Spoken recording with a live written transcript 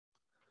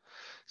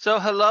So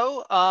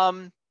hello,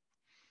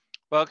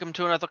 welcome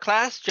to another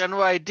class,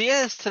 General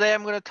Ideas. Today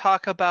I'm going to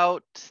talk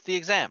about the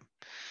exam.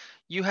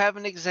 You have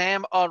an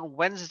exam on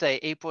Wednesday,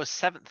 April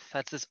 7th.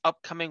 That's this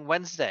upcoming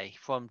Wednesday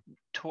from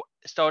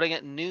starting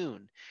at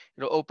noon.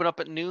 It'll open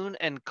up at noon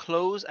and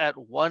close at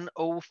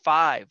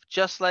 1:05,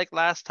 just like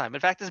last time.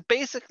 In fact, it's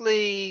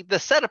basically, the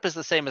setup is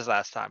the same as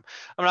last time.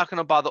 I'm not going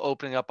to bother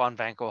opening up on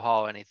Vanco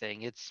Hall or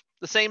anything. It's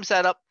the same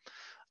setup,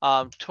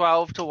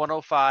 12 to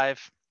 1:05.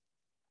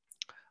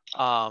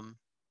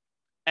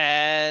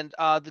 And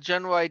the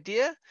general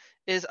idea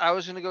is I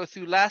was going to go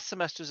through last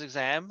semester's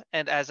exam,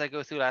 and as I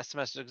go through last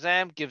semester's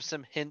exam, give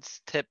some hints,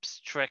 tips,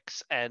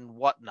 tricks, and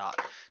whatnot.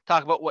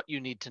 Talk about what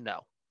you need to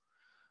know.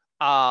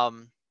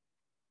 Sound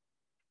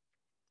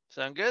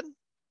good?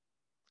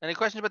 Any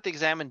questions about the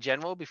exam in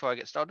general before I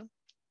get started?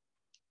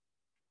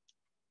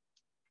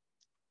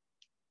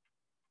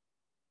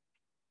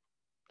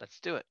 Let's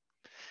do it.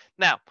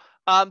 Now,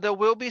 there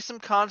will be some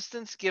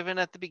constants given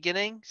at the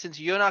beginning. Since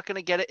you're not going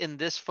to get it in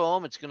this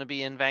form, it's going to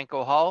be in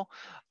Vanco Hall.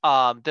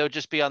 They'll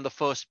just be on the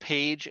first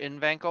page in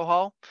Vanco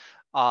Hall,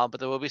 but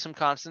there will be some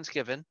constants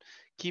given.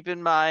 Keep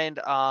in mind,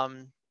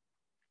 you're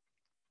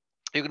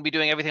going to be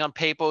doing everything on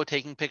paper,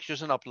 taking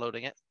pictures and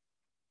uploading it.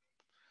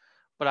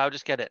 But I'll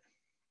just get it.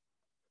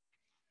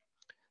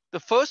 The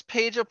first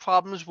page of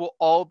problems will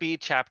all be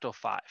Chapter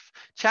 5.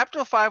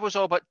 Chapter 5 was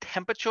all about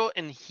temperature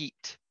and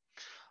heat.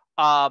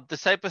 The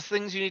type of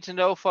things you need to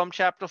know from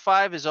Chapter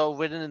 5 is all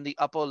written in the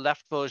upper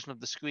left version of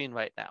the screen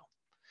right now.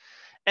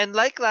 And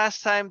like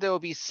last time, there will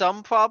be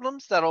some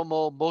problems that are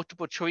more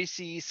multiple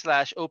choicey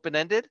 /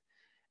 open-ended,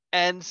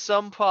 and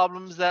some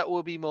problems that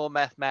will be more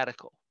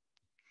mathematical.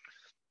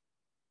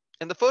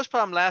 And the first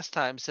problem last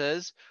time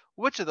says,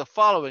 which of the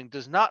following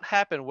does not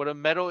happen when a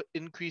metal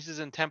increases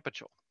in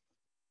temperature?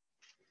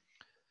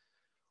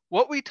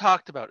 What we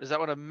talked about is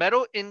that when a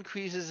metal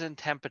increases in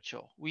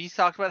temperature, we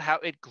talked about how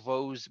it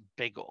grows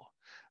bigger.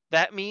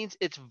 That means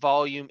its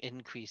volume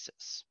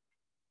increases.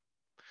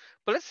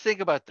 But let's think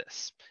about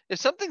this. If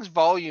something's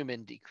volume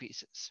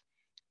decreases,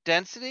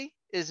 density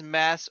is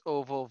mass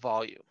over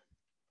volume.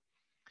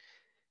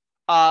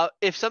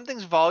 If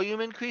something's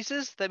volume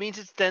increases, that means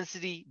its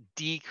density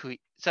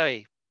decreases.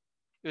 Sorry,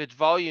 its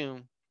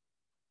volume.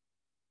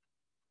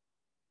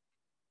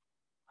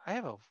 I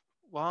have a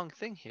wrong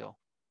thing here.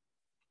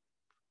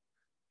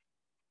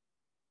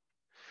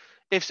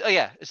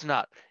 It's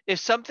not. If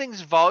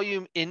something's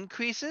volume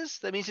increases,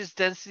 that means its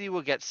density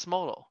will get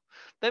smaller.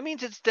 That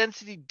means its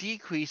density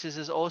decreases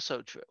is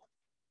also true.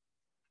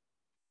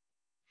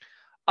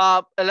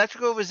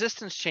 Electrical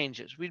resistance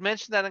changes. We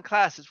mentioned that in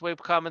class. It's where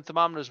common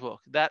thermometers work.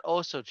 That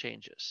also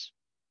changes.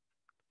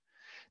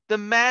 The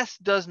mass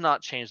does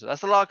not change.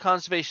 That's the law of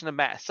conservation of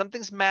mass.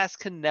 Something's mass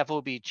can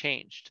never be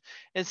changed.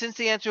 And since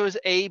the answer is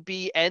A,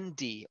 B, and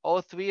D,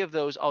 all three of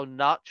those are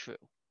not true.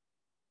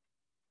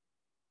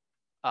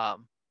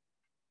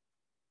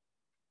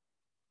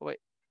 Wait.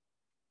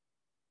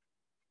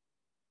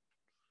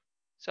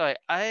 Sorry,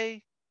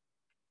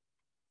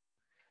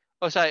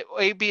 sorry,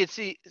 A, B, and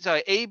C.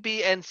 Sorry, A,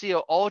 B, and C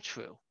are all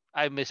true.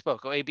 I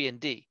misspoke. Or A, B,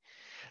 and D.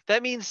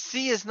 That means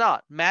C is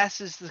not.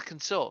 Mass is the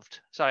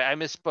conserved. Sorry, I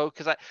misspoke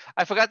because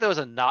I forgot there was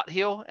a not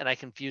here, and I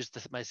confused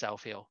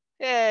myself here.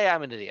 Yay,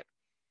 I'm an idiot.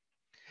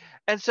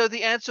 And so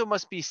the answer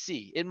must be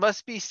C. It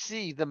must be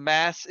C, the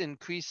mass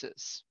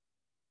increases.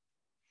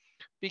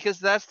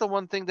 Because that's the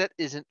one thing that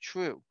isn't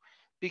true.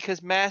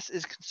 Because mass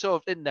is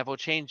conserved, it never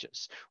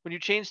changes. When you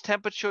change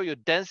temperature, your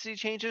density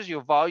changes,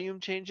 your volume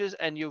changes,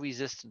 and your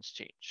resistance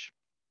change.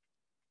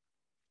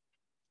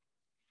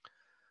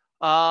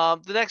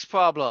 The next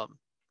problem.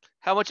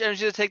 How much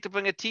energy does it take to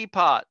bring a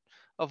teapot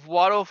of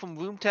water from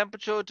room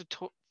temperature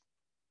to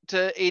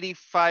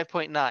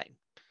 85.9?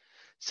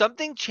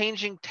 Something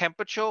changing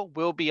temperature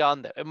will be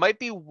on there. It might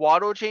be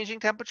water changing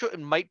temperature.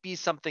 It might be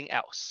something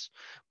else.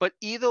 But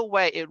either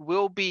way, it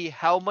will be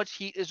how much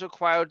heat is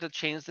required to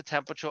change the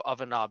temperature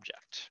of an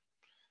object.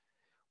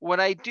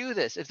 When I do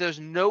this, if there's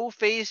no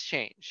phase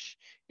change,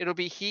 it'll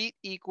be heat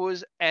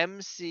equals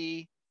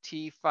mc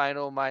T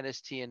final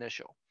minus T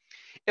initial.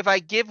 If I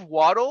give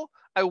water,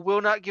 I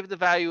will not give the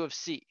value of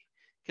C,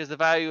 because the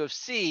value of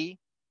C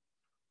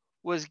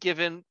was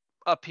given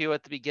up here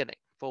at the beginning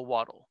for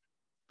water.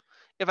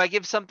 If I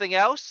give something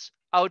else,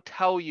 I'll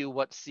tell you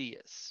what C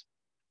is.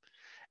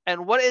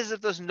 And what is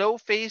if there's no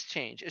phase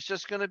change? It's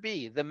just going to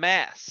be the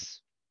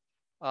mass,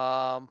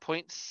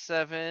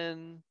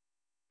 0.71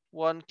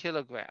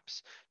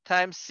 kilograms,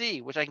 times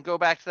C, which I can go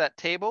back to that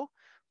table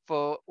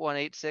for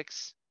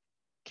 186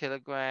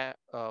 kilogram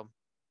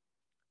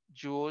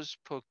joules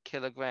per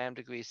kilogram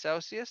degrees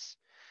Celsius,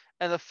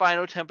 and the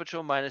final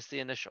temperature minus the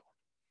initial,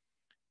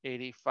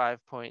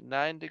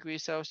 85.9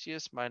 degrees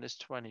Celsius minus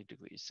 20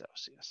 degrees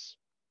Celsius.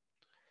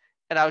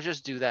 And I'll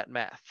just do that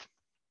math.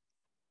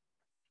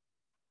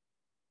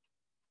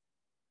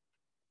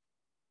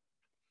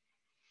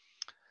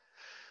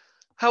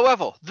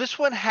 However, this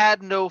one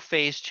had no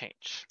phase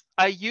change.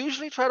 I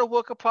usually try to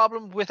work a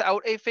problem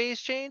without a phase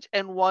change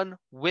and one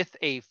with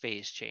a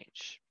phase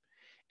change.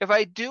 If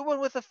I do one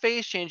with a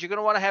phase change, you're going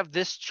to want to have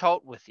this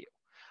chart with you.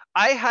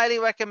 I highly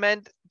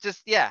recommend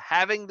just,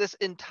 having this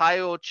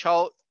entire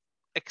chart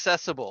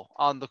accessible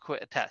on the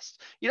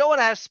test. You don't want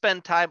to have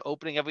spend time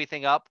opening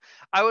everything up.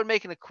 I would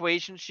make an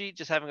equation sheet,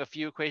 just having a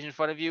few equations in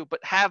front of you,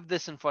 but have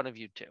this in front of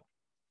you too.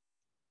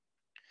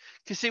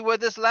 You see where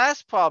this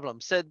last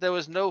problem said there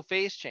was no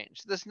phase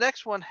change. This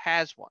next one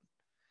has one.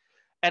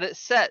 And it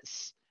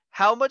says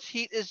how much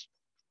heat is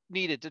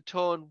needed to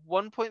turn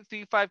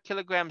 1.35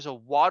 kilograms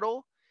of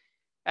water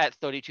at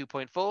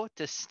 32.4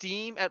 to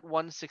steam at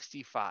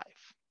 165.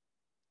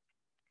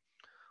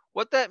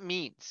 What that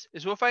means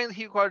is we're finding the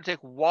heat required to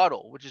take water,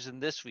 which is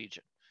in this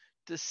region,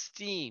 to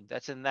steam,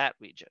 that's in that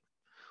region.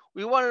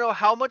 We want to know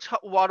how much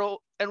water,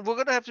 and we're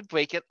going to have to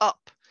break it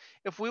up.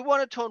 If we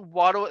want to turn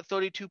water at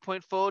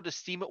 32.4 to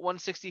steam at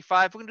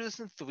 165, we're going to do this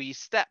in 3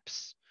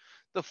 steps.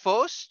 The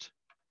first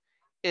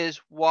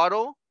is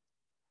water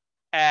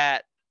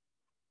at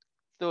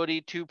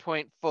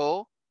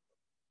 32.4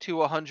 to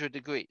 100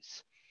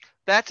 degrees.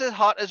 That's as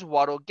hot as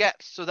water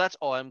gets, so that's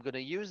all I'm going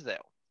to use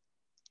there.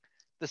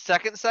 The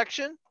second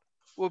section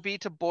will be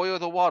to boil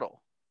the water.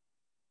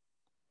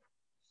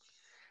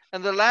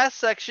 And the last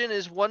section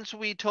is once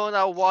we turn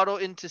our water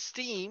into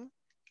steam,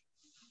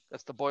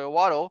 that's the boil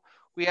water,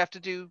 we have to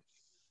do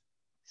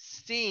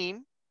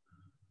steam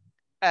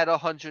at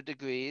 100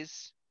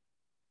 degrees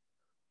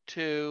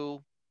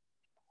to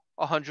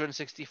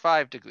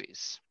 165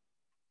 degrees.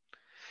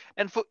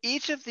 And for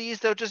each of these,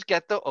 they'll just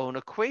get their own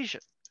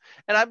equation.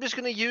 And I'm just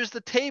going to use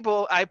the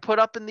table I put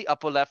up in the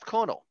upper left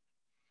corner.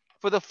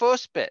 For the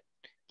first bit,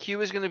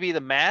 Q is going to be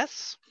the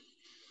mass,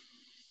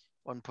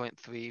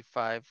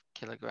 1.35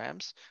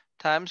 kilograms,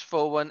 times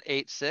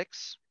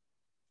 4186,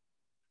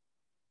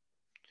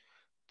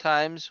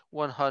 times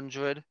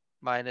 100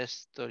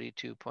 minus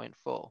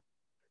 32.4,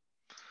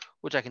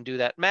 which I can do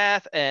that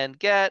math and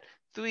get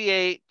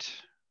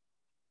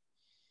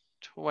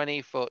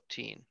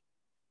 38/2014.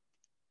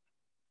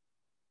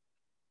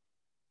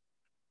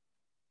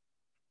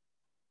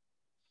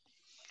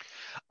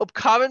 A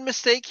common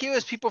mistake here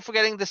is people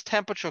forgetting this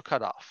temperature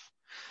cutoff.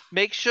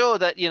 Make sure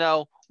that,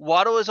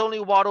 water is only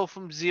water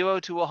from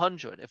 0 to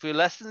 100. If you're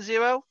less than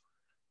 0,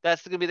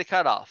 that's going to be the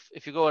cutoff.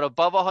 If you're going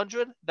above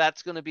 100,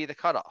 that's going to be the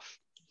cutoff.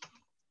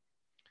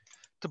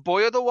 To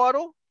boil the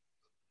water,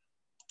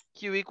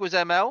 Q equals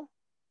ml,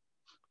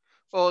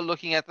 or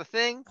looking at the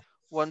thing,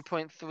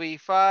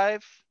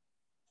 1.35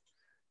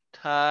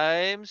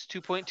 times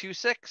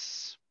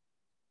 2.26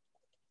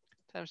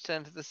 times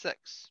 10 to the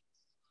 6,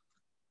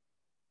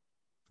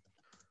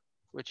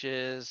 which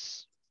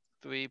is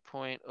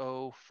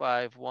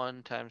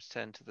 3.051 times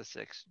 10 to the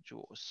 6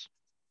 joules.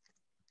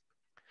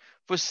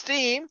 For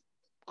steam,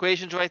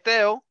 equation's right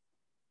there.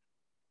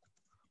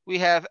 We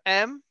have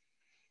M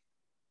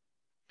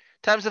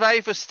times the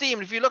value for steam.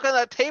 If you look on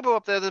that table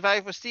up there, the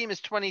value for steam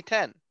is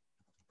 2010.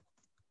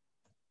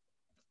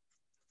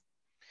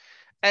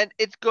 And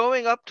it's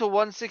going up to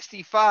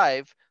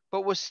 165,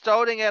 but we're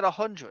starting at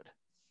 100.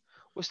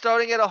 We're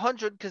starting at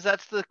 100 because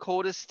that's the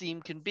coldest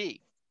steam can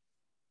be.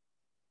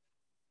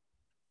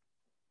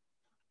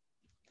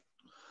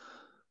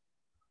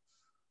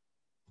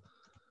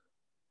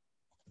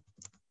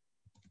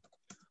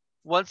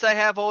 Once I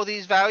have all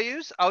these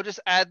values, I'll just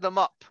add them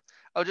up.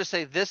 I'll just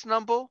say this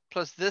number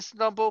plus this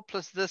number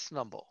plus this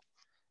number,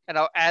 and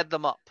I'll add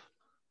them up.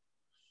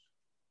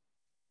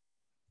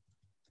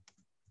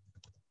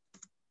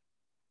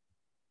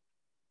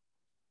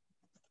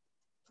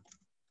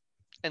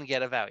 And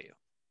get a value.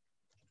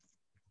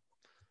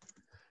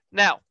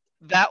 Now,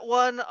 that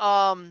one,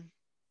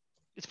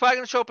 it's probably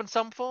going to show up in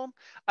some form.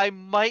 I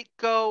might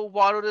go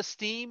water to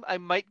steam. I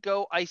might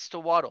go ice to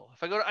water.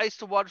 If I go to ice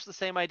to water, it's the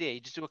same idea. You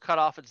just do a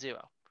cutoff at 0.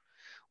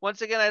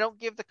 Once again, I don't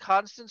give the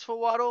constants for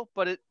water,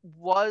 but it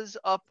was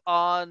up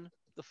on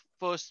the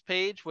first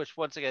page, which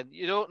once again,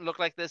 you don't look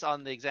like this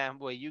on the exam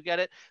where you get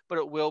it, but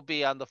it will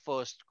be on the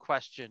first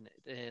question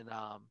in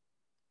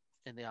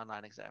the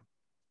online exam.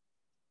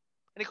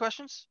 Any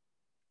questions?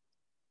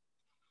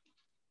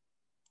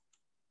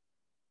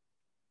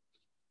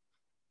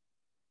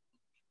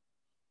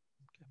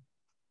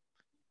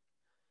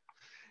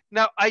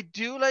 Now, I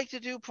do like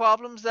to do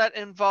problems that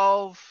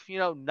involve,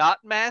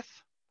 not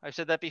math. I've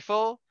said that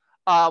before.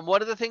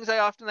 One of the things I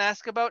often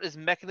ask about is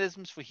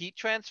mechanisms for heat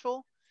transfer.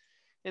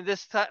 In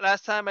this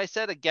last time I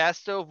said a gas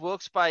stove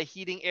works by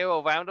heating air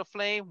around a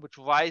flame, which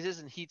rises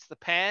and heats the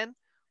pan.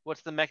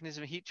 What's the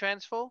mechanism of heat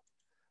transfer?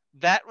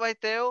 That right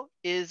there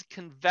is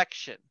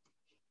convection.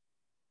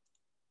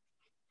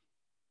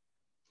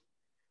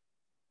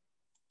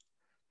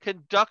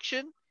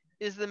 Conduction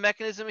is the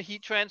mechanism of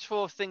heat transfer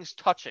of things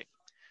touching.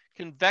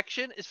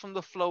 Convection is from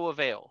the flow of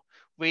air.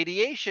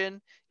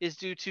 Radiation is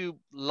due to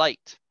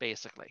light,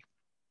 basically.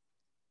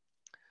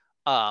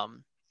 I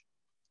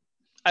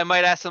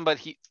might ask them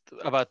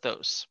about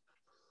those.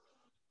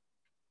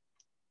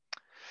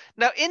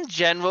 Now, in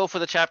general, for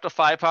the Chapter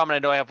 5 problem, I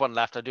know I have one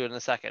left. I'll do it in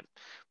a second.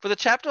 For the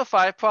Chapter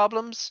 5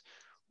 problems,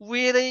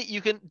 really, you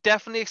can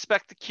definitely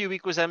expect the Q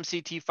equals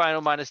MCT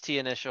final minus T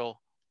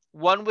initial.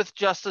 One with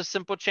just a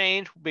simple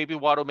change, maybe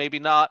water, maybe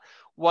not.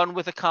 One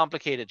with a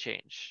complicated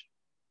change.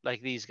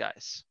 like these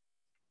guys.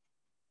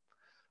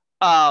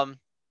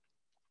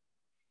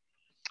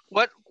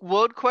 What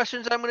word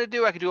questions I'm going to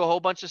do? I could do a whole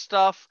bunch of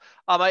stuff.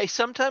 I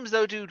sometimes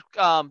though do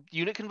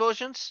unit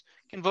conversions.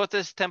 Convert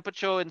this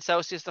temperature in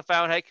Celsius to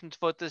Fahrenheit.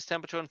 Convert this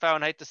temperature in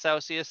Fahrenheit to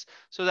Celsius.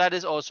 So that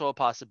is also a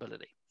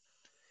possibility.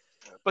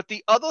 But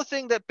the other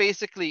thing that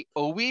basically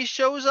always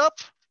shows up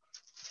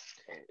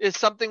is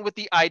something with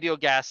the ideal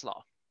gas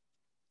law.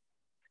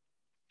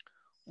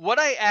 What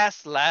I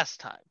asked last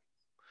time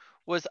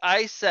was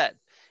I said,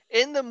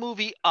 in the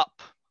movie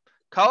Up,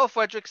 Carl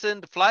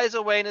Fredricksen flies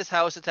away in his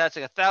house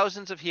attaching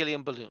thousands of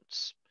helium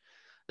balloons.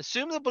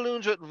 Assume the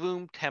balloons are at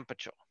room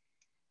temperature.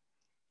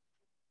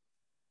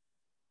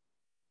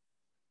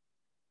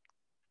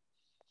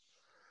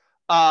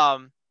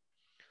 And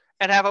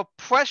have a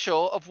pressure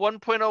of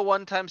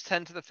 1.01 times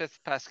 10 to the 5th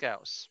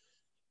pascals.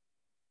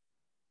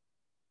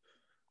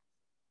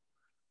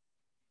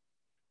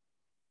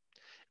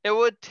 It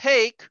would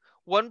take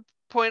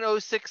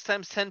 1.06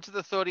 times 10 to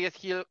the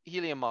 30th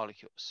helium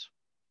molecules.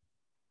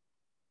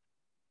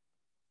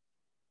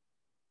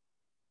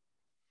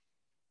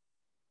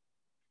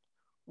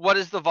 What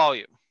is the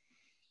volume?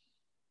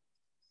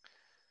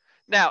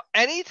 Now,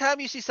 anytime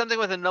you see something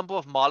with a number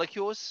of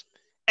molecules,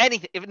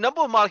 anything, if a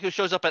number of molecules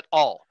shows up at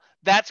all,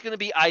 that's going to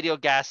be ideal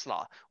gas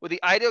law, where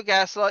the ideal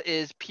gas law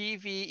is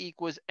PV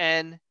equals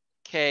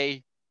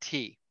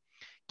NKT.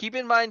 Keep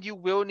in mind you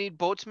will need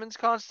Boltzmann's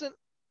constant,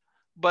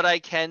 but I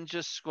can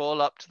just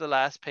scroll up to the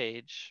last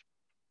page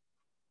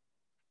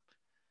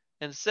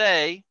and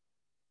say,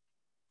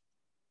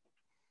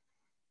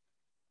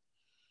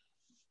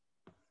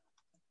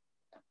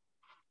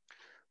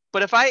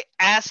 but if I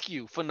ask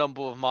you for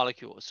number of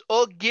molecules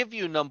or give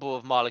you number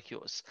of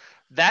molecules,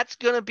 that's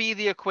going to be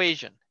the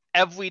equation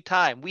every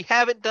time. We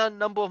haven't done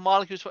number of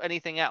molecules for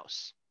anything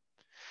else.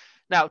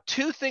 Now,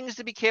 two things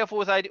to be careful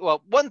with ideal.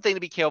 Well, one thing to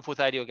be careful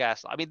with ideal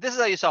gas law. I mean, this is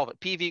how you solve it.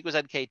 PV equals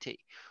NKT.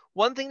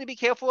 One thing to be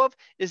careful of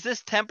is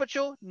this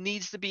temperature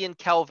needs to be in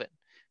Kelvin,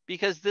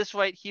 because this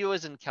right here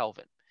is in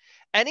Kelvin.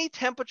 Any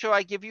temperature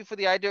I give you for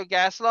the ideal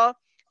gas law,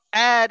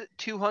 add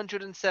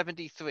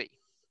 273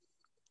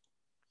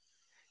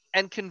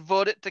 and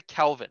convert it to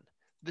Kelvin.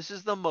 This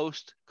is the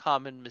most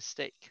common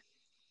mistake.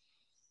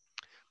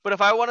 But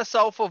if I want to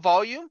solve for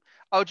volume,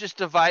 I'll just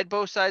divide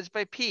both sides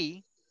by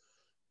P,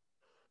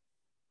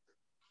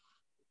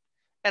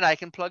 and I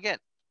can plug in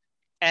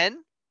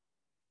N,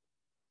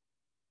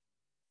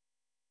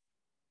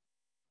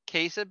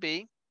 K sub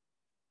B,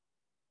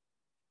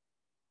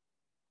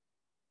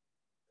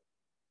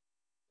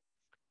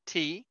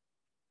 T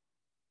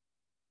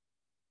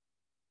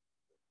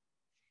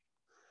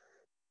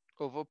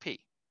over P.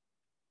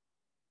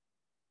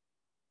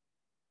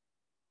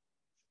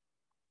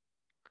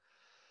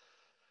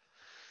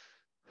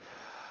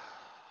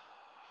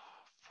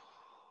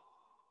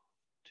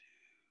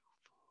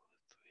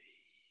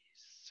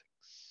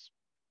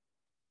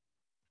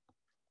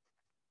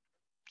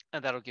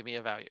 And that'll give me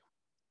a value.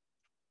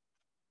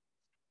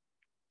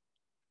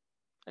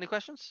 Any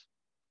questions?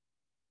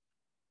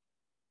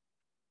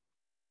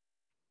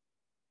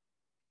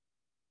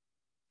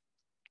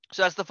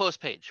 So that's the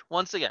first page.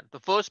 Once again, the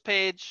first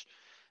page,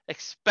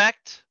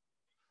 expect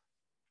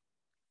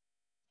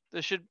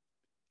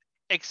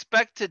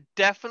to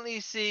definitely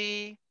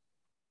see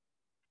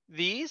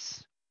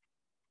these,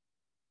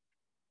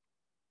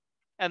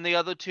 and the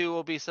other two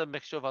will be some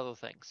mixture of other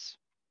things.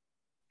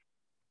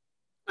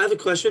 I have a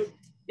question.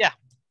 Yeah.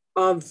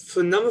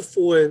 For number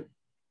 4,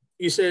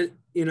 you said,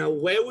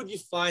 where would you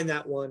find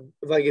that one?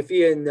 Like, if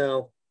you didn't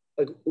know,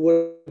 like,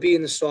 would it be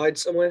in the slide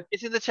somewhere?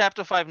 It's in the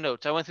chapter 5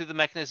 notes. I went through the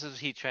mechanisms of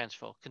heat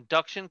transfer: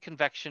 conduction,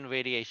 convection,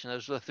 radiation.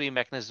 Those are the 3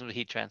 mechanisms of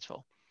heat transfer.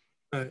 All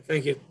right,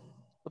 thank you.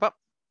 No problem.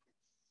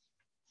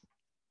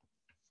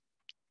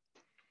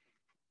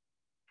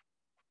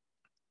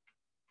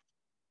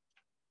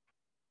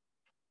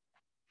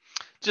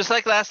 Just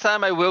like last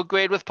time, I will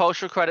grade with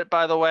partial credit,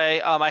 by the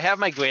way. I have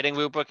my grading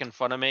rubric in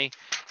front of me,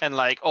 and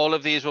like all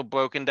of these were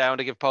broken down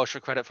to give partial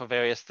credit for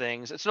various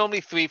things. It's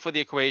normally 3 for the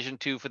equation,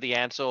 2 for the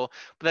answer,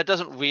 but that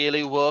doesn't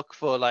really work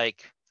for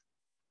like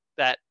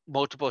that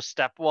multiple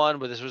step one,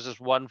 where this was just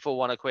 1 for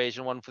one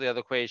equation, 1 for the other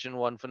equation,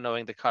 1 for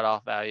knowing the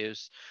cutoff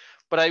values.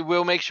 But I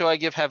will make sure I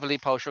give heavily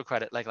partial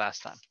credit like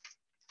last time.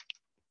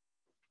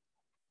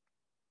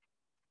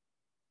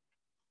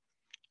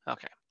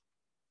 Okay.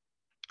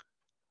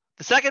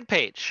 The second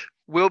page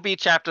will be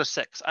chapter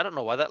 6. I don't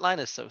know why that line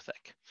is so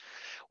thick,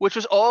 which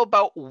was all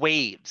about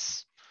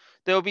waves.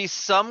 There will be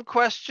some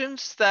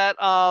questions that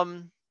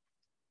well,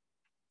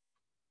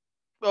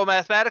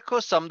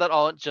 mathematical, some that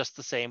aren't just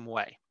the same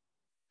way.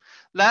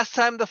 Last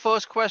time the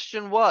first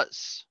question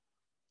was,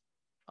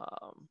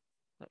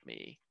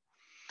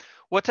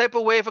 what type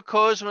of wave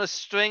occurs when a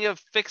string of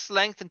fixed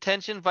length and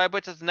tension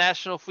vibrates at the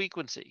national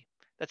frequency?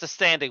 That's a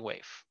standing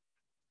wave.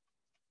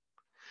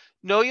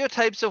 Know your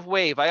types of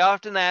wave. I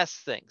often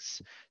ask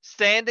things.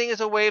 Standing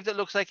is a wave that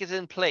looks like it's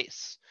in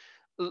place.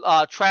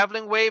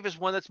 Traveling wave is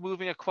one that's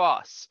moving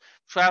across.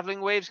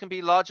 Traveling waves can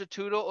be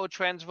longitudinal or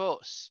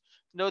transverse.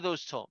 Know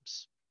those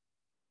terms.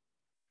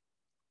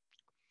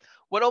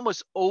 What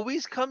almost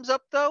always comes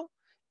up though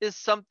is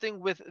something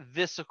with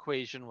this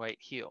equation right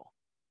here.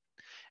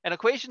 And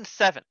equation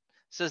 7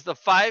 says the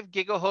 5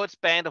 gigahertz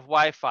band of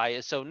Wi-Fi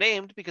is so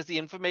named because the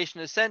information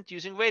is sent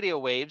using radio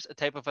waves, a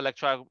type of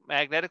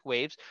electromagnetic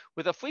waves,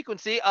 with a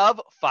frequency of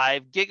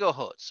 5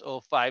 gigahertz,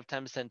 or 5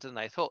 times 10 to the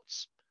 9th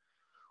hertz.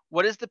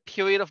 What is the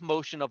period of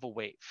motion of a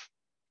wave?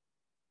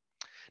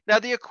 Now,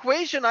 the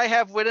equation I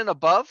have written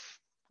above,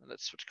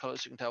 let's switch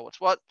colors so you can tell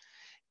what's what,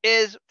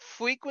 is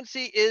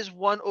frequency is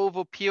 1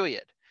 over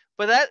period.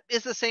 But that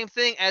is the same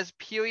thing as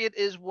period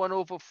is 1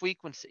 over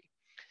frequency.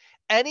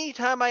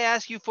 Anytime I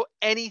ask you for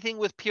anything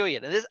with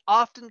period, and this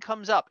often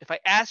comes up, if I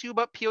ask you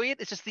about period,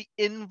 it's just the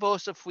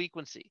inverse of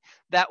frequency.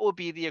 That will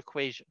be the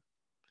equation.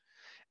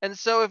 And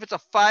so if it's a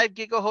 5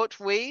 gigahertz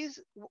wave,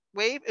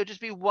 it would just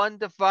be 1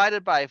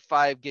 divided by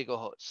 5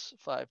 gigahertz.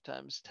 5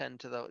 times 10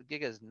 to the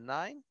giga is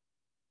 9.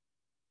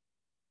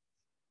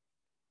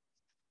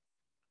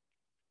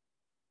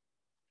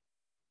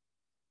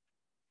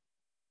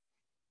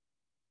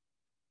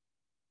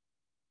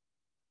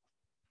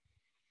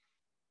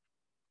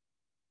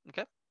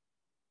 Okay.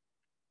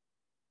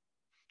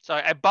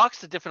 Sorry, I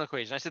boxed a different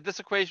equation. I said this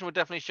equation would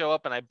definitely show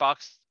up, and I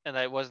boxed, and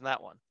it wasn't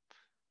that one.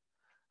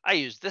 I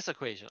used this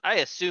equation. I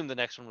assumed the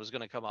next one was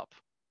going to come up.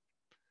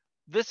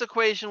 This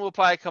equation will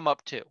probably come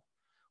up too.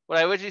 What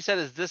I originally said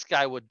is this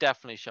guy would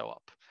definitely show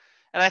up.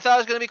 And I thought it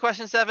was going to be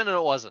question 7, and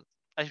it wasn't.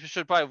 I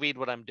should probably read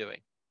what I'm doing.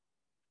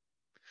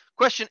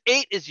 Question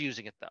 8 is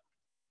using it, though.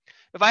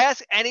 If I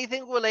ask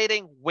anything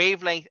relating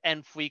wavelength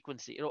and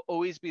frequency, it'll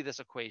always be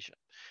this equation.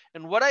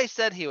 And what I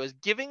said here is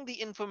giving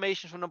the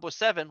information from number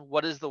 7,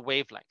 what is the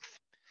wavelength?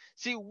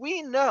 See,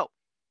 we know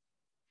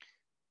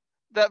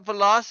that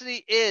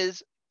velocity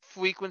is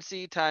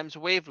frequency times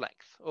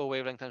wavelength, or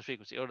wavelength times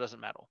frequency, or it doesn't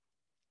matter.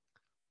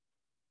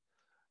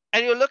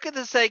 And you're looking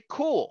to say,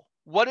 cool,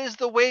 what is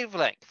the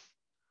wavelength?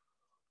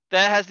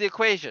 That has the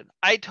equation.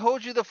 I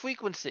told you the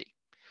frequency.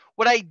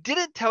 What I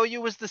didn't tell you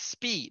was the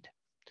speed.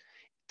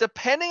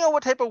 Depending on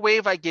what type of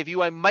wave I give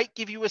you, I might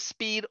give you a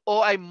speed,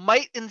 or I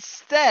might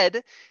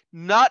instead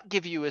not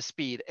give you a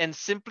speed and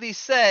simply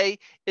say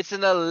it's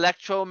an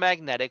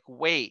electromagnetic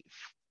wave.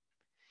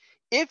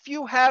 If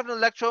you have an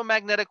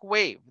electromagnetic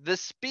wave, the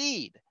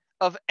speed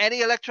of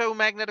any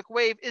electromagnetic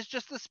wave is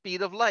just the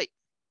speed of light.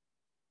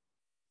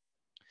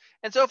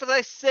 And so if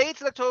I say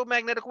it's an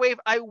electromagnetic wave,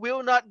 I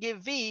will not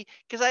give V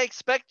because I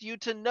expect you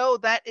to know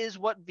that is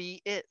what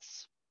V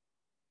is.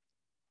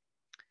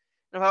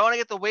 And if I want to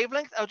get the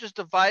wavelength, I'll just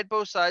divide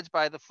both sides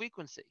by the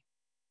frequency.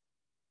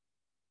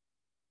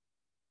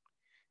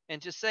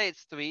 And just say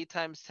it's 3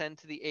 times 10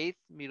 to the 8th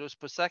meters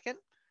per second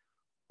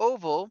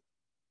over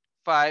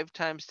 5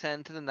 times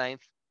 10 to the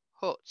 9th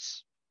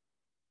hertz,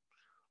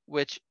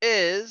 which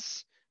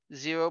is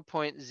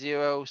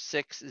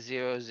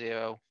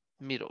 0.0600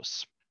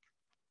 meters.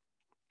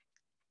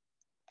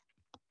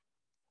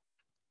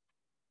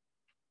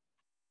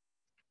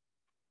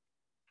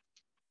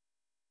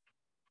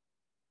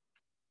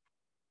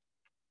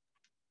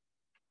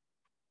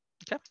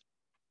 Okay.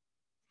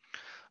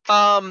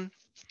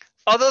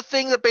 Other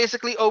thing that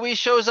basically always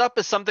shows up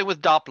is something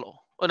with Doppler.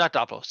 Or not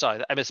Doppler,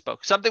 sorry, I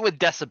misspoke. Something with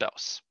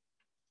decibels.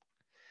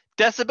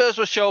 Decibels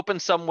will show up in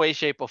some way,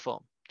 shape, or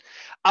form.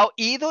 I'll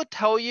either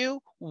tell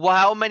you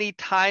how many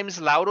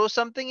times louder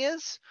something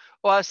is,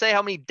 or I'll say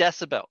how many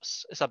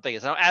decibels something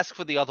is. And I'll ask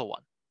for the other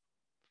one.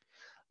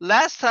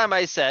 Last time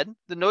I said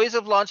the noise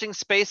of launching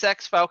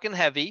SpaceX Falcon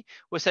Heavy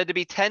was said to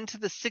be 10 to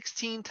the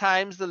 16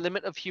 times the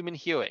limit of human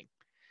hearing.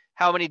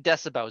 How many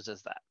decibels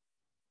is that?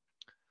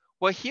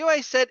 Well, here I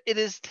said it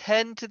is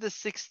 10 to the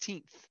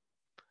 16th.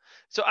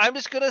 So I'm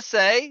just going to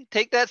say,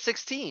 take that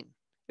 16.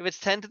 If it's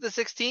 10 to the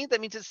 16th,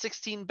 that means it's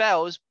 16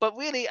 bells. But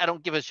really, I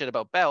don't give a shit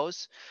about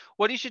bells.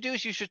 What you should do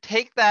is you should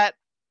take that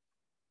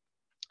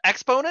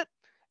exponent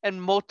and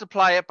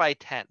multiply it by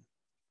 10.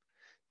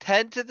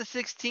 10 to the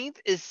 16th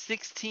is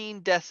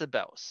 16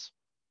 decibels.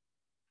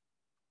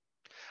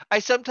 I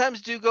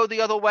sometimes do go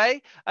the other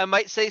way. I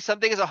might say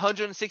something is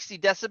 160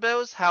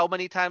 decibels. How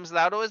many times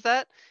louder is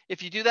that?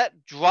 If you do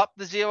that, drop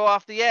the 0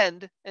 off the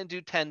end and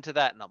do 10 to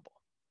that number.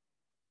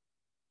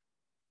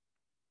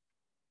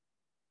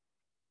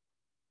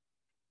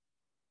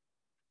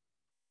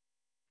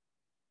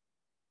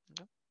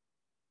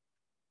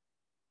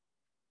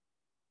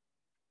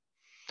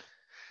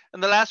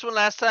 And the last one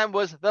last time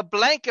was the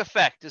blank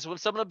effect, is when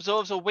someone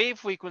observes a wave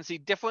frequency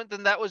different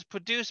than that was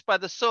produced by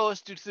the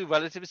source due to the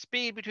relative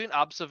speed between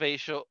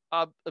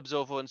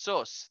observer and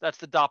source. That's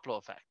the Doppler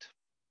effect.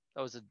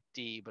 That was a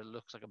D, but it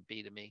looks like a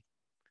B to me.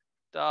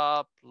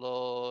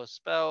 Doppler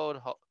spelled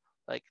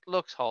like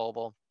looks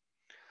horrible.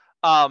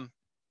 That's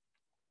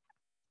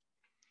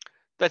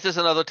just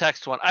another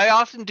text one. I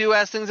often do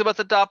ask things about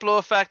the Doppler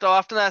effect. I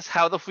often ask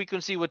how the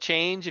frequency would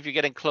change if you're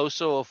getting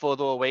closer or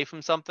further away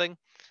from something.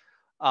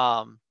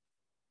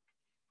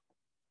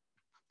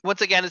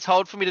 Once again, it's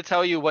hard for me to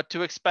tell you what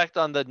to expect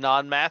on the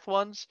non-math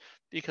ones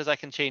because I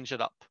can change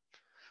it up.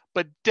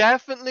 But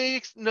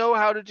definitely know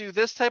how to do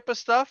this type of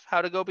stuff,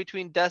 how to go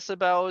between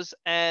decibels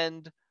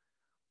and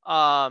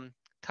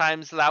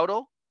times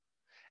louder.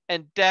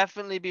 And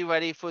definitely be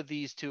ready for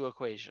these two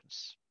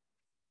equations.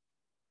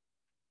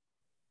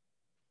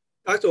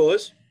 Dr.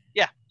 Oz?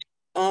 Yeah.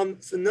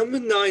 For number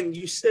 9,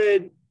 you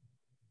said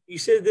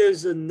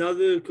there's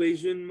another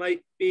equation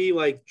might be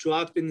like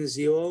drop in the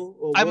zero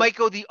or I what? might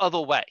go the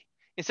other way.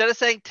 Instead of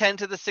saying 10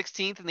 to the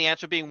 16th and the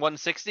answer being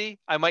 160,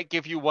 I might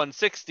give you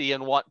 160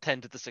 and want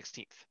 10 to the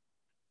 16th.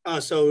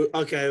 So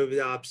okay,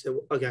 the opposite.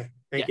 Okay, Yeah.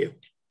 thank you.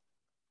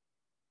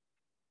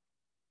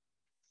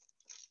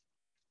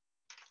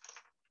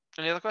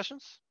 Any other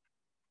questions?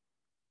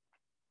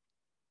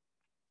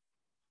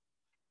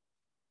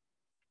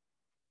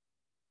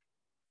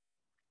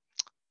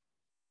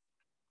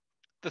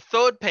 The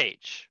third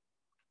page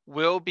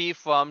will be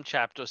from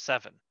chapter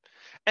 7.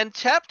 And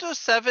chapter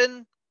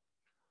 7,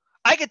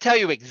 I can tell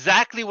you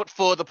exactly what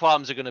 4 of the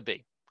problems are going to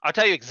be. I'll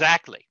tell you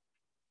exactly.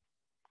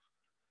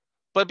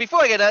 But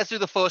before I get that, let's do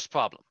the first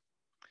problem.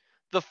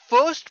 The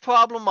first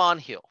problem on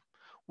here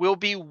will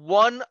be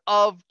one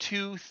of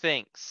two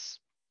things.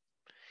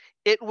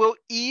 It will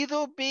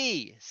either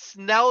be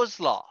Snell's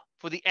law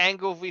for the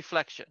angle of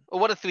reflection, or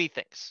what are three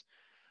things?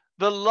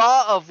 The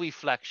law of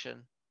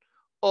reflection,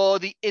 or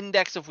the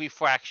index of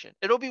refraction.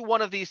 It'll be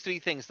one of these three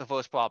things, the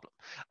first problem.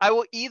 I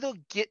will either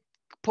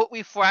put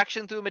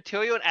refraction through a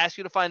material and ask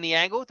you to find the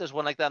angle. There's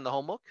one like that in the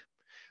homework.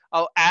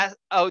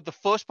 The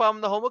first problem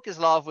in the homework is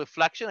law of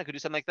reflection. I could do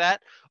something like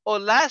that. Or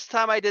last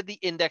time I did the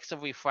index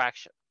of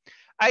refraction.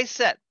 I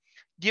said,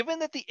 given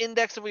that the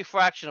index of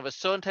refraction of a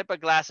certain type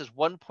of glass is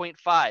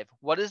 1.5,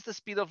 what is the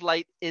speed of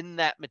light in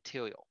that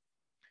material?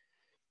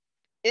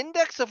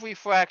 Index of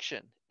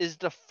refraction is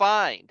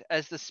defined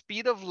as the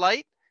speed of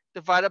light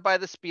divided by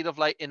the speed of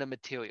light in a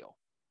material,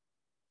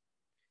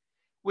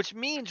 which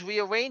means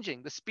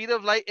rearranging the speed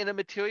of light in a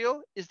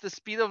material is the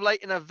speed of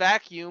light in a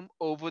vacuum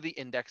over the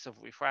index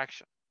of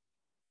refraction.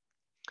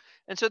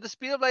 And so the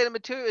speed of light in a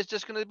material is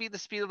just going to be the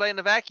speed of light in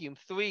a vacuum,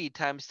 3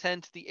 times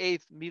 10 to the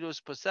 8th meters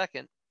per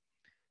second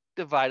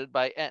divided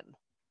by n.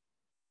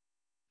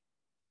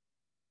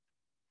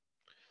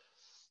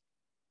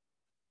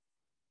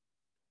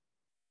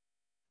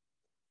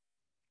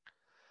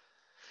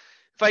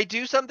 If I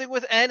do something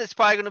with n, it's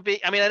probably going to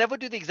be, I mean, I never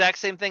do the exact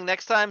same thing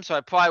next time, so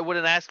I probably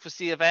wouldn't ask for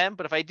C of n,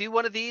 but if I do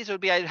one of these, it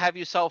would be I'd have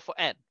you solve for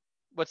n.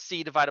 What's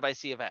C divided by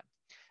C of n?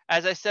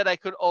 As I said, I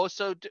could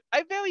also do,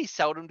 I very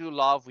seldom do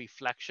law of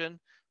reflection,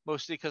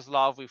 mostly because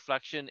law of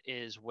reflection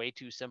is way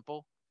too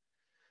simple.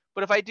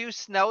 But if I do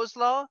Snell's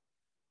law,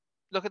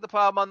 look at the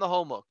problem on the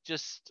homework.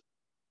 Just,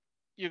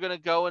 you're going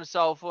to go and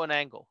solve for an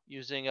angle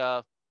using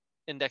a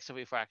index of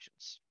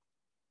refractions.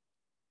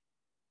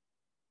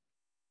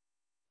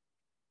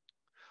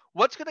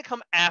 What's going to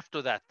come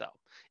after that, though,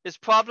 is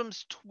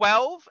problems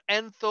 12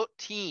 and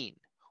 13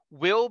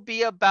 will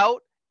be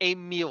about a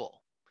mirror.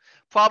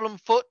 Problem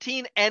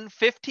 14 and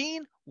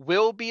 15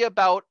 will be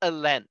about a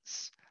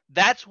lens.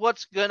 That's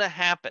what's going to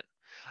happen.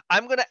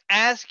 I'm going to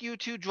ask you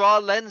to draw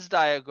lens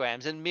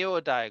diagrams and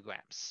mirror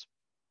diagrams.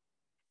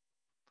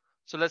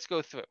 So let's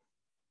go through.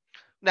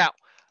 Now,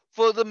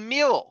 for the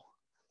mirror,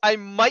 I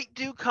might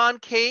do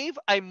concave.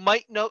 I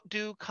might not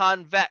do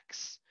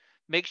convex.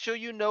 Make sure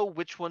you know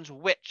which one's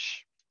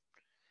which.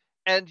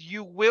 And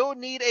you will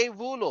need a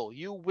ruler.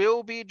 You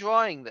will be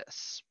drawing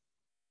this.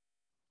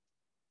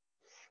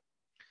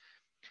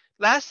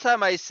 Last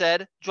time I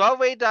said, draw a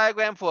ray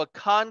diagram for a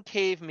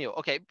concave mirror.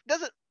 Okay,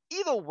 doesn't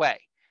either way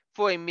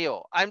for a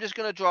mirror. I'm just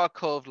going to draw a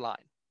curved line.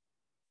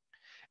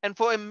 And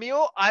for a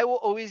mirror, I will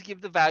always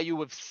give the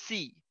value of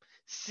C.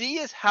 C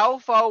is how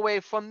far away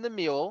from the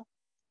mirror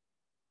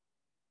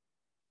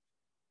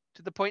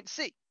to the point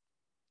C.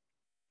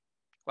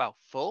 Wow,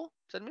 full?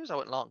 7 meters? I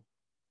went long.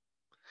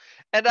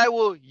 And I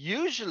will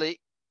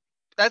usually,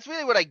 that's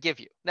really what I give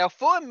you. Now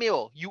for a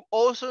mirror, you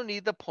also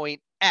need the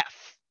point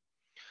F.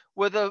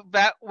 Where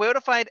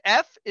to find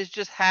F is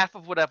just half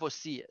of whatever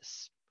C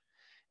is.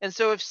 And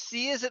so if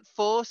C is at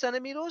 4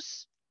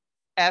 centimeters,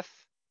 F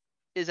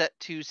is at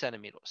 2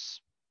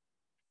 centimeters.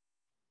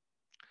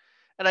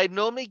 And I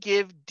normally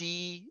give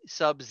D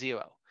sub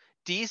 0.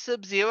 D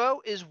sub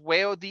 0 is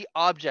where the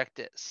object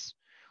is.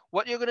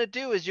 What you're going to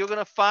do is you're going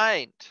to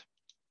find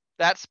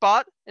that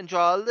spot and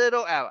draw a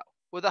little arrow,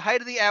 where the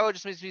height of the arrow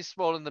just needs to be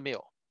smaller than the mirror.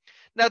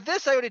 Now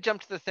this, I already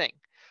jumped to the thing.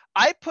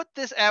 I put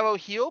this arrow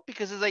here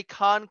because it's a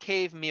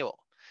concave mirror.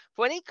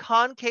 For any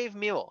concave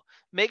mirror,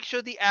 make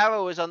sure the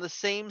arrow is on the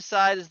same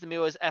side as the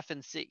mirrors F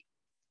and C.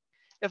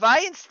 If I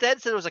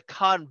instead said it was a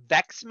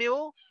convex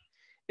mirror,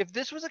 if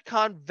this was a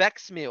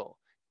convex mirror,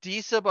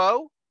 D sub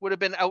O would have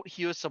been out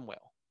here somewhere.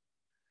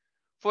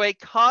 For a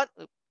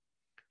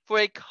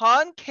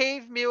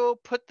concave mirror,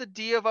 put the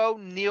D of O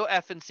near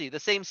F and C, the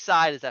same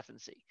side as F and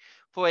C.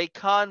 For a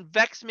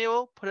convex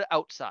mirror, put it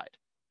outside.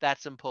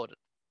 That's important.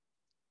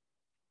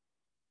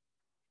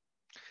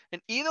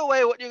 And either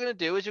way, what you're going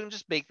to do is you're going to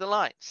just make the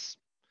lines.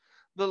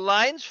 The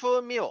lines for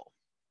a mirror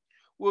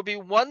will be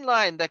one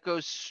line that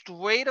goes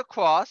straight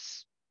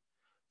across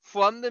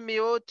from the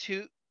mirror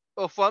to,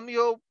 or from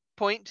your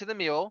point to the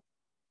mirror,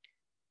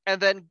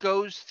 and then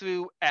goes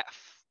through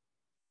F.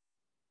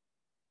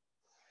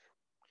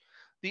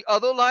 The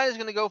other line is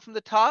going to go from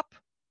the top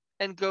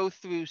and go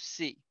through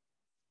C.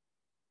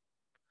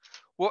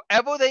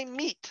 Wherever they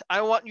meet,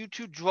 I want you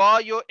to draw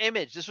your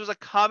image. This was a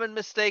common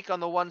mistake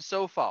on the one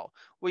so far,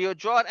 where you'll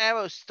draw an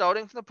arrow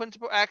starting from the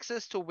principal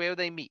axis to where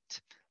they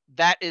meet.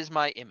 That is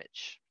my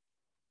image.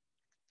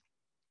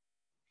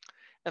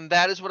 And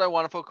that is what I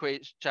want for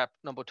equation chapter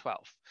number 12.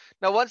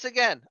 Now, once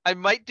again, I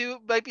might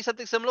be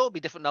something similar, it'll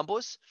be different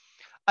numbers.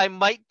 I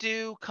might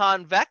do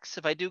convex.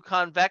 If I do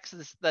convex,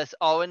 this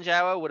orange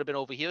arrow would have been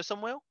over here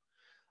somewhere.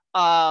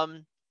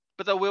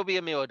 But there will be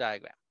a mirror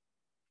diagram.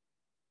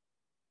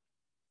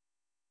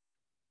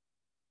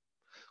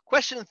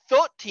 Question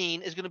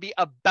 13 is going to be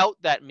about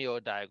that mirror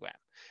diagram.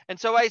 And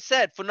so I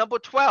said, for number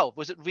 12,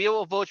 was it real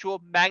or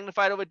virtual,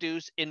 magnified or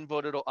reduced,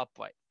 inverted or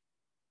upright?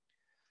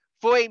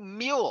 For a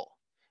mirror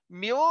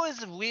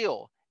is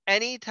real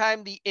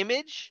anytime the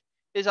image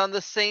is on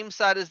the same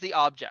side as the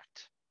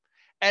object,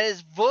 and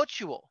is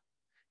virtual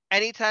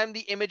anytime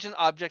the image and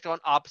object are on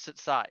opposite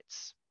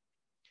sides.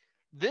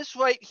 This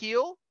right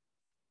here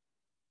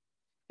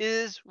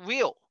is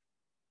real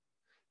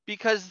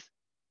because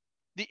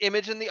the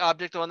image and the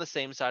object are on the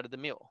same side of the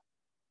mirror.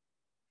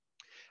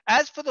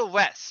 As for the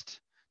rest,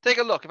 take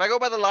a look. If I go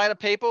by the line of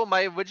paper,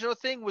 my original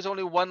thing was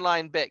only one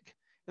line big.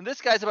 And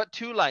this guy's about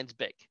 2 lines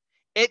big.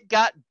 It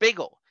got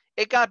bigger.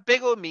 It got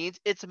bigger means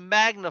it's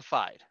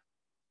magnified.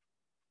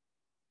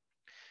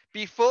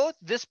 Before,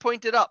 this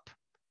pointed up.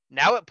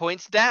 Now it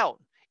points down.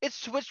 It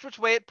switched which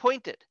way it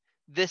pointed.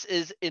 This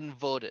is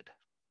inverted.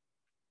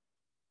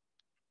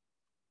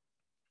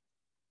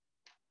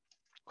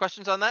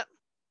 Questions on that?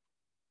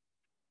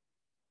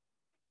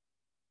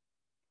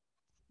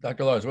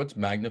 Dr. Lars, what's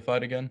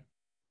magnified again?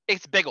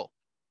 It's bigger.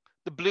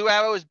 The blue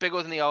arrow is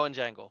bigger than the orange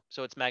angle,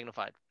 so it's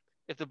magnified.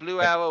 If the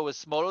blue arrow was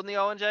smaller than the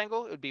orange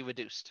angle, it would be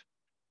reduced.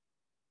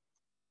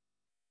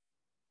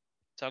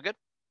 Sound good?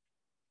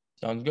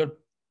 Sounds good.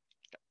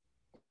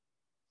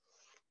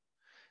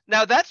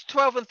 Now that's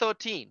 12 and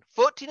 13.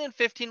 14 and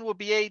 15 will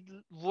be a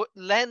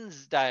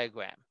lens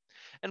diagram.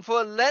 And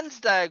for a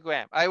lens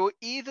diagram, I will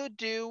either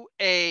do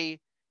a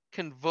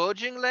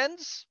converging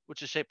lens,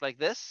 which is shaped like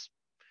this,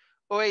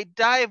 or a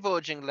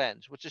diverging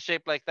lens, which is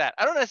shaped like that.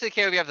 I don't necessarily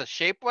care if you have the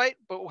shape right,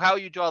 but how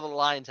you draw the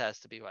lines has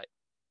to be right.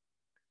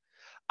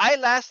 I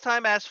last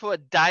time asked for a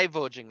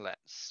diverging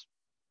lens.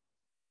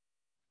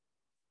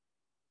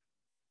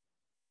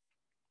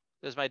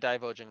 There's my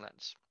diverging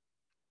lens.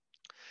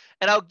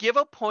 And I'll give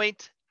a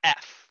point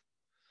F.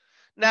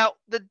 Now,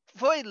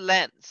 for a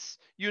lens,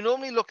 you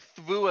normally look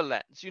through a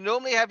lens. You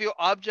normally have your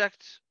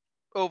object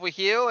over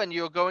here and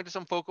you're going to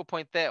some focal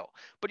point there.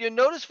 But you'll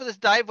notice for this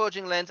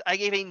diverging lens, I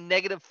gave a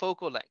negative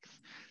focal length.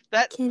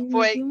 Can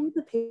you move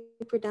the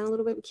paper down a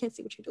little bit? We can't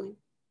see what you're doing.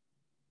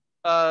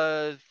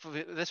 For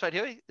this right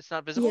here, it's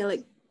not visible? Yeah,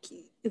 like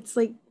it's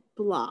like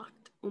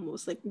blocked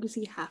almost. Like you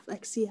see half,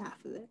 see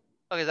half of it.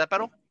 Okay, is that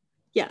better?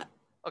 Yeah.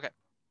 Okay.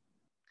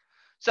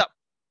 So,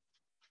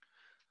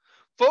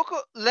 focal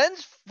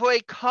lens for a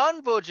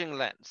converging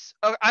lens.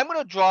 Okay, I'm going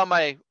to draw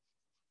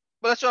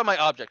let's draw my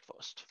object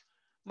first.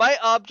 My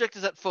object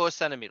is at 4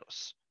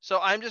 centimeters.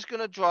 So I'm just going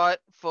to draw it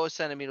 4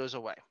 centimeters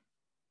away.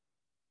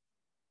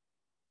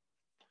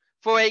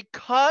 For a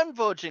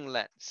converging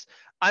lens,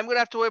 I'm going to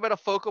have to worry about a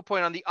focal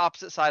point on the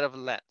opposite side of the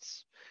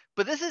lens.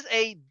 But this is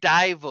a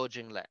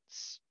diverging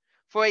lens.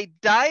 For a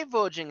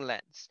diverging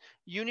lens,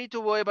 you need to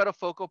worry about a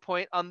focal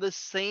point on the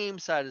same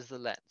side as the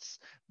lens.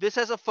 This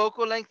has a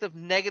focal length of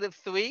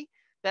 -3.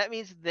 That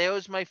means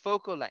there's my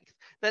focal length.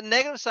 That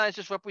negative sign is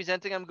just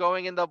representing I'm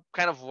going in the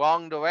kind of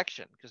wrong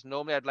direction, because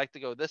normally I'd like to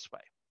go this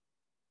way.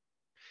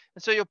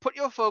 And so you'll put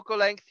your focal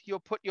length, you'll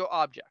put your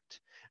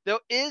object. There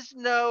is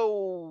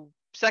no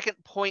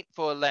second point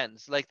for a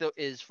lens like there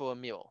is for a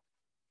mirror.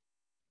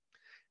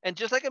 And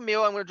just like a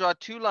mirror, I'm going to draw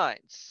 2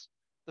 lines.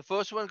 The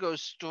first one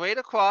goes straight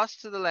across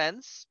to the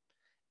lens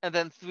and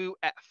then through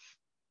F.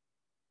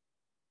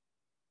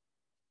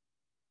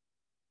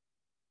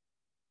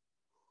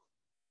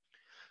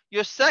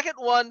 Your second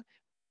one,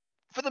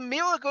 for the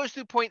mirror, goes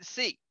through point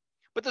C,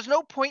 but there's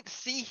no point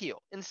C here.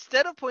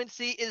 Instead of point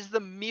C is the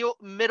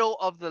middle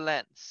of the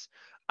lens.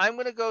 I'm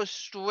going to go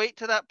straight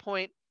to that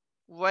point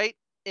right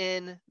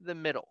in the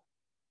middle.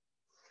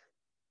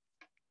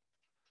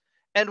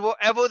 And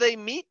wherever they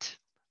meet,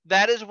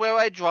 that is where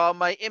I draw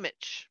my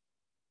image.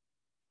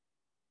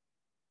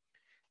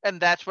 And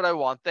that's what I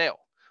want there.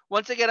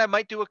 Once again, I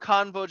might do a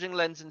converging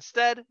lens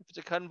instead. If it's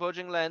a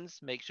converging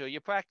lens, make sure you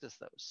practice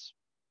those.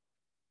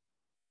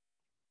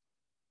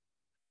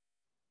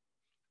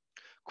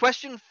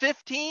 Question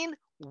 15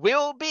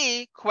 will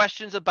be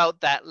questions about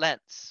that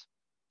lens.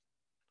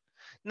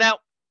 Now,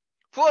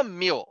 for a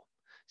mirror,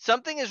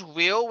 something is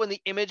real when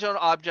the image and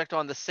object are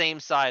on the same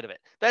side of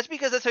it. That's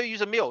because that's how you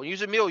use a mirror. When you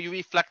use a mirror, you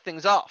reflect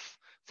things off.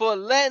 For a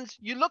lens,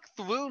 you look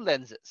through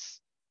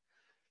lenses.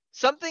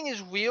 Something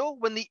is real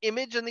when the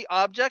image and the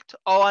object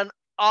are on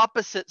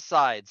opposite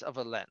sides of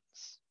a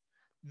lens.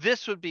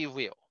 This would be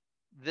real.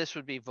 This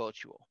would be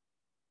virtual.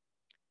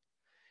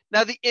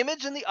 Now, the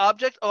image and the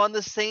object are on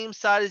the same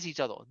side as each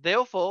other.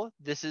 Therefore,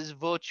 this is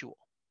virtual.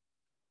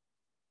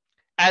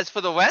 As for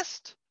the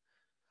rest,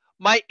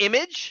 my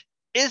image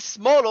is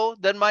smaller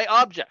than my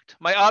object.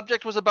 My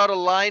object was about a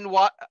line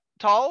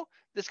tall.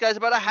 This guy's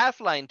about a half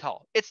line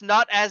tall. It's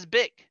not as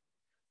big.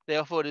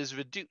 Therefore, it is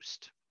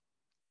reduced.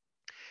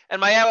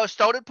 And my arrow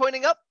started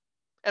pointing up,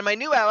 and my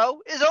new arrow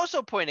is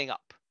also pointing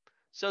up.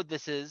 So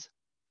this is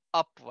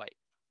upright.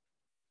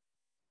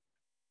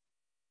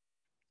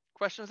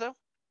 Questions though?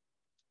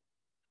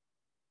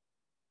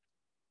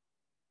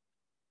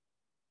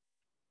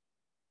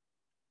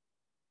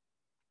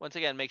 Once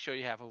again, make sure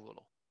you have a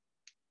ruler.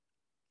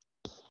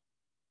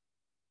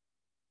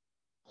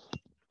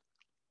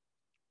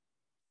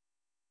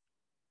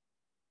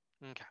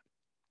 Okay.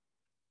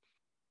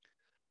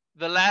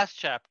 The last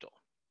chapter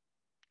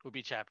will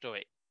be chapter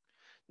 8.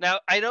 Now,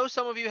 I know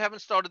some of you haven't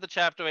started the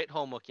chapter 8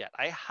 homework yet.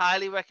 I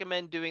highly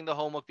recommend doing the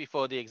homework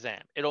before the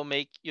exam. It'll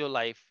make your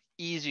life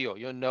easier.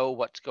 You'll know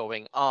what's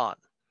going on.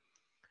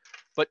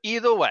 But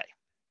either way,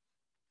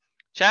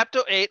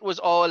 chapter 8 was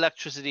all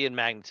electricity and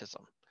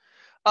magnetism.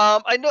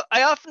 I know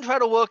I often try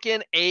to work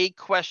in a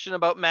question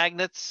about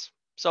magnets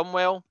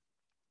somewhere,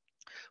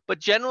 but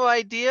general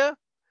idea,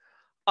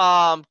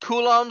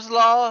 Coulomb's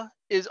law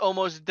is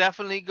almost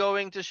definitely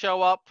going to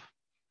show up,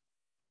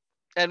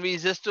 and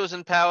resistors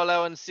in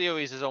parallel and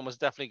series is almost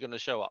definitely going to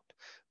show up,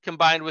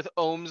 combined with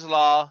Ohm's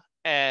law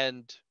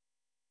and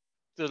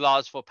the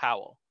laws for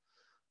power.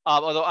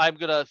 Although I'm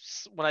gonna,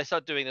 when I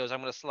start doing those,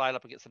 I'm gonna slide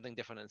up and get something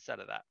different instead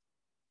of that.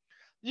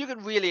 You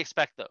can really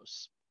expect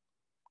those.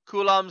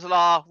 Coulomb's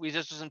law,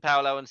 resistors in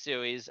parallel and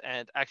series,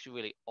 and actually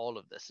really all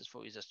of this is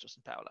for resistors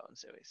in parallel and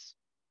series.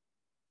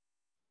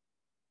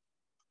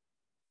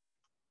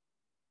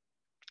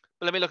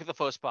 But let me look at the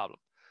first problem.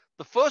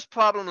 The first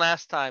problem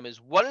last time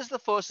is, what is the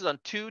forces on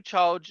two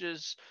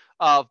charges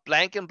of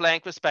blank and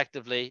blank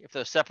respectively if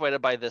they're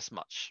separated by this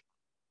much?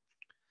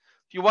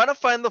 If you want to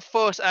find the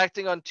force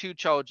acting on two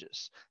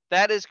charges,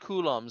 that is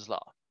Coulomb's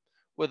law,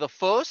 where the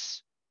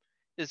force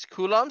is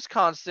Coulomb's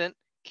constant,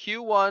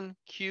 Q1,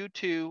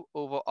 Q2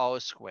 over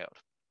R squared.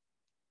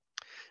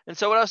 And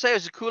so what I'll say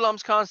is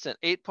Coulomb's constant,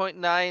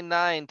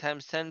 8.99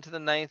 times 10 to the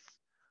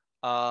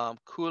 9th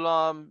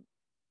Coulomb,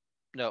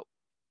 no,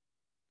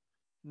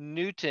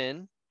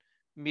 Newton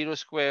meter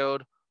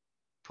squared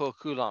per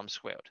Coulomb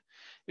squared.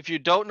 If you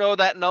don't know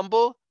that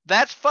number,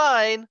 that's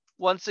fine.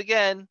 Once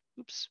again,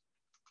 oops,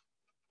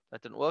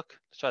 that didn't work.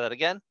 Let's try that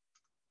again.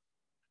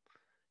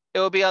 It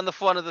will be on the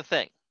front of the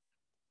thing.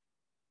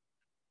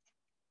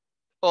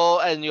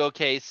 Or in your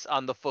case,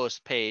 on the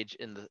first page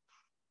in the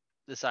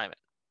assignment.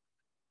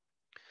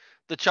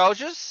 The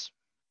charges,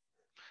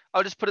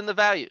 I'll just put in the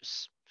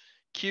values.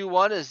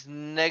 Q1 is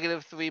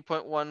negative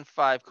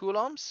 3.15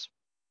 coulombs.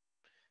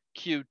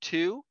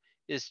 Q2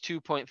 is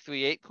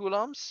 2.38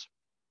 coulombs.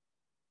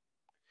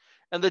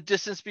 And the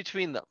distance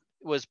between them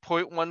was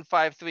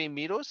 0.153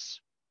 meters.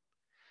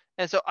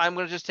 And so I'm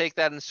going to just take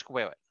that and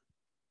square it.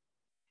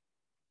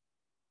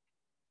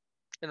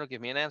 And it'll give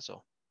me an answer.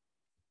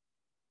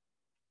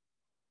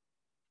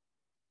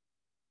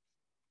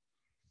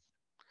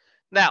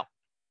 Now,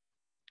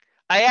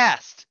 I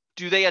asked,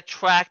 do they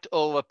attract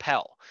or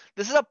repel?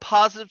 This is a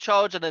positive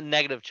charge and a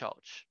negative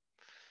charge.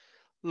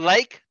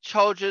 Like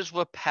charges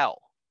repel.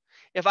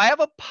 If I have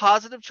a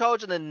positive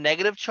charge and a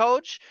negative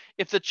charge,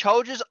 if the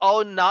charges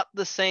are not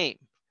the same,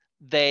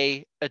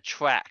 they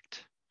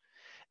attract.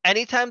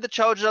 Anytime the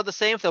charges are the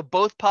same, if they're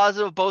both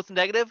positive, both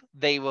negative,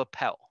 they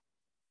repel.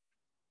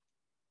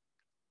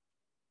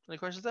 Any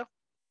questions there?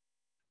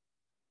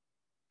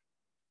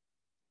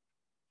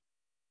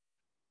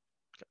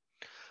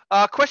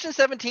 Question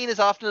 17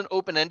 is often an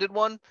open-ended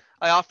one.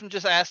 I often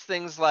just ask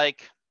things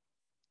like,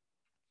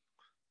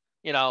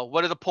 you know,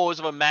 what are the poles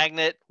of a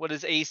magnet? What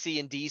does AC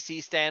and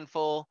DC stand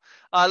for?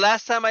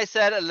 Last time I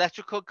said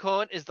electrical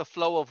current is the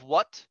flow of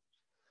what?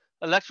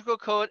 Electrical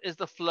current is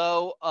the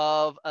flow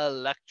of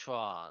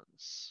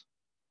electrons.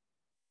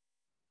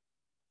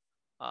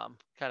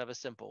 Kind of a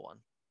simple one.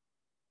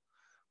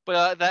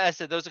 But that I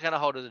said, those are kind of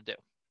harder to do.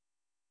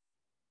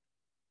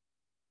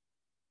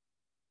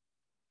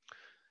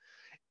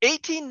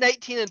 18,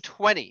 19, and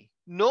 20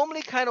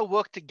 normally kind of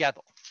work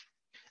together.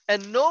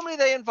 And normally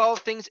they involve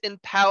things in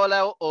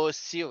parallel or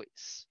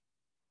series.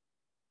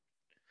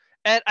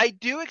 And I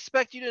do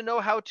expect you to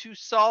know how to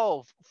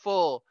solve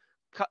for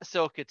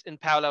circuits in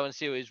parallel and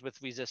series with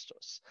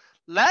resistors.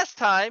 Last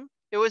time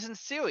it was in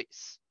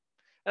series.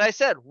 And I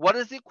said, what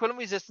is the equivalent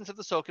resistance of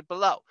the circuit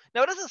below?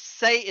 Now, it doesn't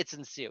say it's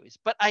in series,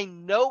 but I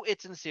know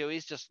it's in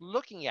series just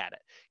looking at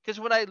it. Because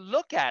when I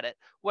look at it,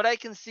 what I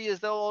can see is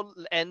they're all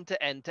end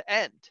to end to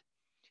end.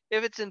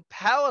 If it's in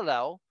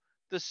parallel,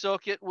 the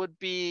circuit would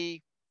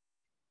be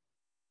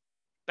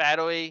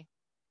battery,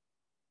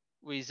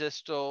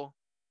 resistor,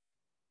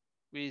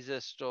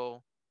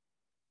 resistor,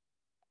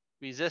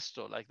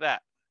 resistor, like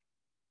that.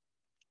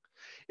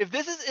 If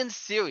this is in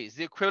series,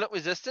 the equivalent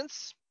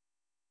resistance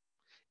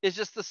is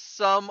just the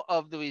sum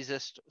of the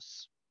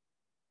resistors.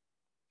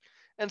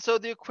 And so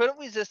the equivalent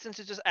resistance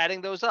is just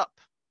adding those up.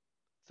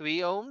 3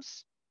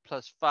 ohms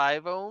plus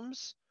 5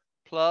 ohms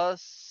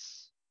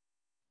plus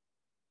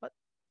what?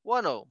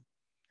 1 ohm.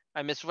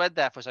 I misread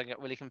that for a second, I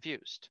got really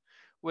confused.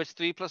 Which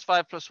 3 plus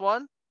 5 plus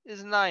 1?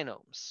 is 9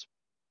 ohms.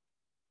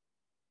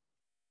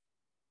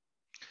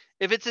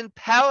 If it's in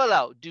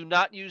parallel, do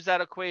not use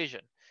that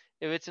equation.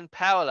 If it's in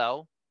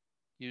parallel,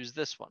 use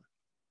this one.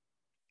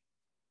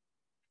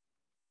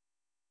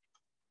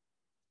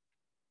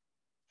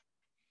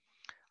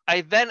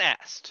 I then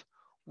asked,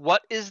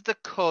 what is the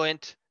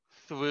current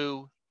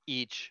through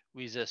each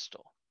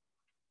resistor?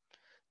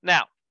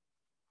 Now,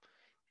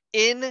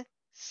 in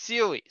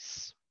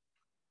series,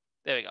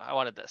 there we go, I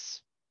wanted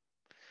this.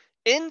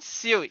 In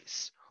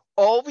series,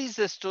 all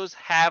resistors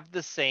have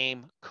the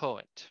same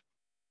current.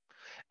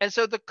 And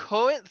so the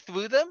current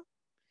through them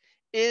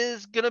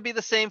is going to be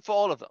the same for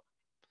all of them.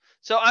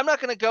 So I'm not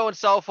going to go and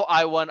solve for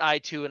I1,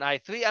 I2, and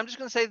I3. I'm just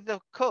going to say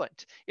the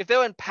current. If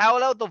they're in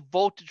parallel, the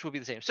voltage will be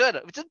the same. So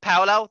if it's in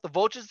parallel, the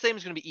voltage is the same.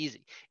 It's going to be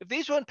easy. If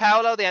these were in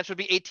parallel, the answer would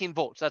be 18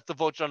 volts. That's the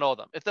voltage on all of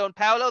them. If they're in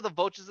parallel, the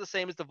voltage is the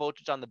same as the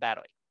voltage on the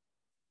battery.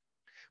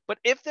 But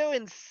if they're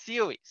in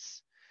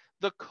series,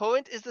 the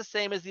current is the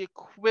same as the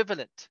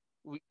equivalent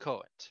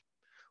current.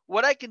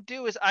 What I can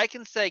do is I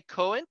can say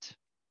current,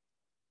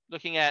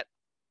 looking at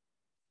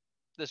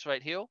this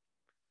right here,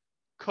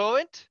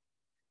 current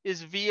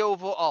is V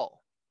over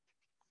all.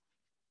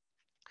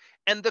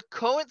 And the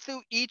current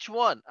through each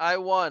one,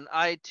 I1,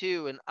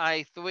 I2, and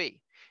I3,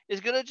 is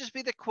going to just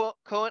be the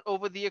current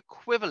over the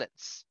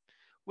equivalence,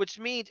 which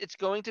means it's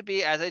going to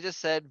be, as I just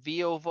said,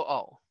 V over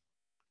all.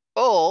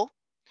 Or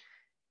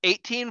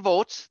 18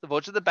 volts, the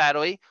voltage of the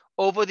battery,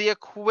 over the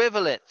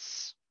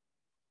equivalence.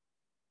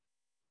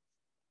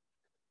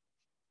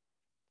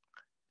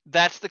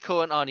 That's the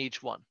current on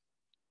each one.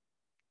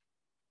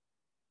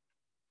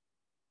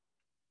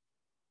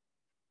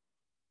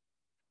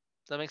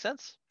 Does that make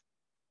sense?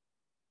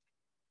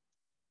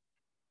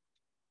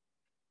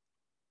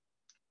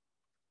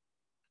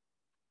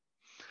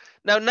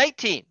 Now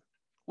 19,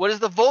 what is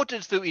the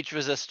voltage through each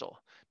resistor?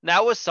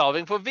 Now we're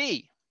solving for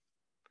V.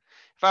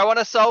 If I want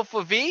to solve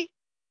for V,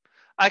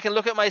 I can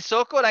look at my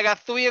circle and I got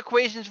 3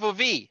 equations for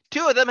V.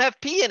 2 of them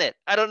have P in it.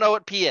 I don't know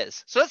what P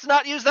is. So let's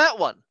not use that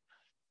one.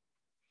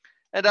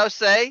 And I'll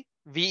say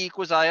V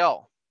equals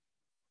IO,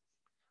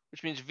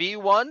 which means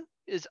V1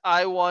 is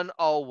I1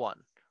 all1,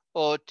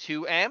 or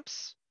 2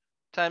 amps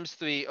times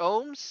 3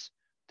 ohms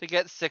to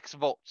get 6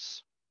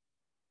 volts.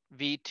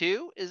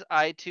 V2 is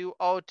I2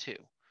 all2,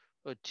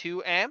 or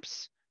 2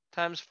 amps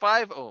times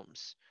 5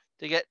 ohms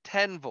to get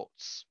 10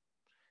 volts.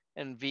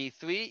 And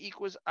V3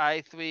 equals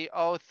I3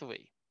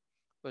 all3,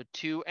 or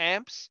 2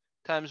 amps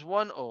times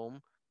 1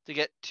 ohm to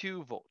get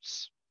 2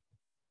 volts.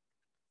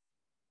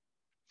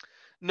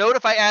 Note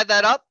if I add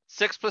that up,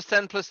 6 plus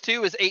 10 plus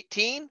 2 is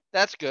 18.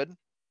 That's good.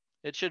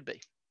 It should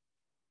be.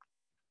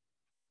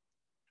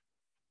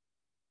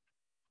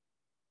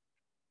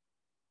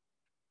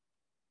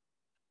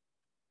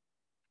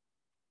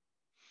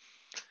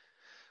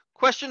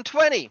 Question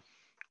 20.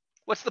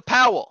 What's the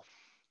power?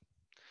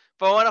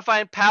 If I want to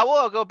find power,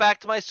 I'll go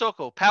back to my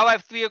circle. Power, I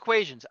have 3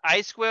 equations.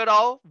 I squared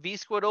all, V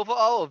squared over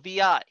all, or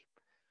VI.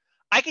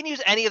 I can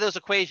use any of those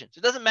equations.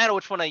 It doesn't matter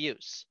which one I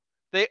use.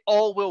 They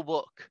all will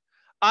work.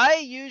 I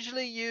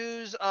usually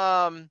use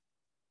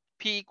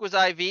P equals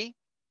IV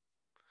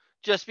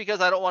just because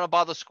I don't want to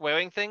bother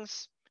squaring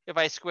things. If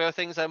I square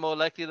things, I'm more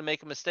likely to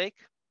make a mistake.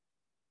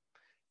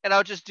 And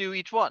I'll just do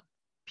each one.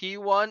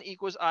 P1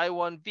 equals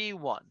I1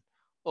 V1,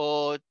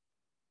 or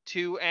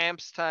 2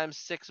 amps times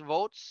 6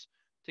 volts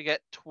to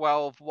get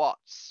 12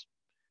 watts.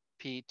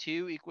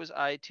 P2 equals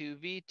I2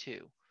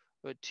 V2,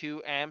 or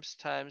 2 amps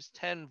times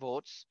 10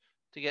 volts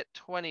to get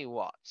 20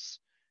 watts.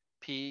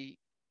 P,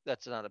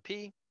 that's not a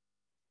P.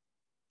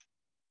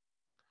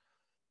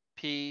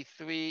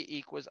 P3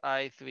 equals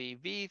I3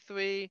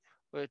 V3,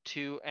 or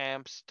 2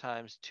 amps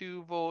times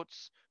 2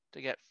 volts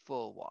to get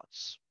 4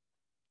 watts.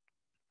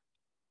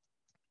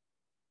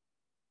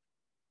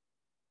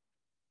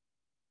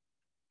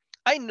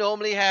 I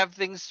normally have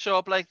things show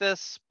up like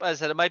this. As I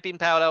said, it might be in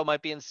parallel, it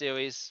might be in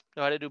series.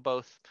 Know how to do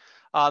both.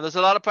 There's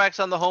a lot of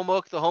practice on the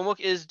homework. The homework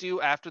is due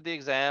after the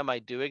exam. I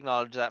do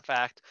acknowledge that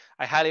fact.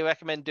 I highly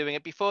recommend doing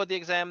it before the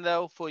exam,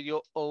 though, for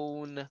your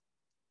own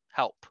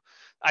help.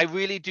 I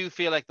really do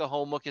feel like the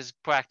homework is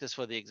practice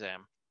for the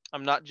exam.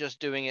 I'm not just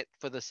doing it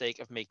for the sake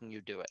of making you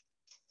do it,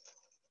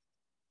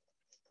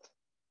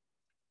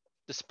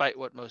 despite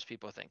what most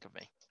people think of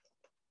me.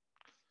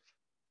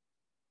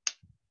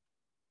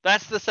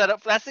 That's the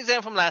setup. That's the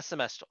exam from last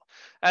semester.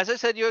 As I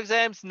said, your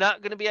exam's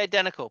not going to be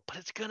identical, but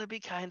it's going to be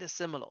kind of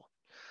similar.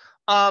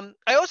 I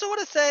also want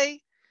to say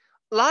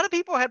a lot of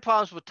people had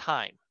problems with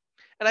time.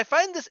 And I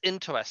find this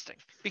interesting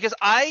because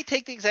I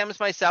take the exams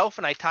myself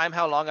and I time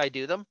how long I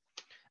do them.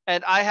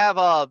 And I have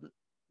a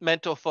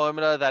mental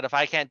formula that if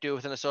I can't do it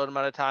within a certain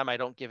amount of time, I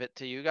don't give it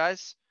to you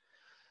guys.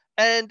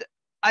 And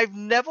I've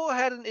never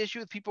had an issue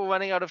with people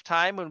running out of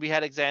time when we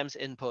had exams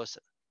in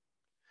person.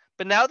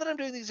 But now that I'm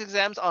doing these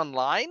exams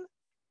online,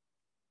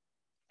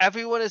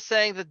 everyone is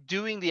saying that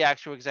doing the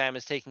actual exam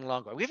is taking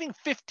longer. We're giving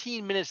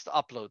 15 minutes to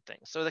upload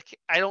things. So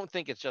I don't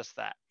think it's just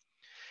that.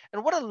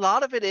 And what a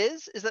lot of it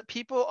is that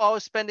people are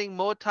spending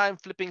more time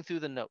flipping through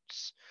the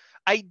notes.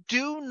 I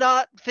do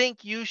not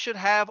think you should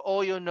have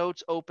all your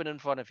notes open in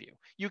front of you.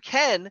 You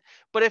can,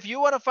 but if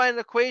you want to find an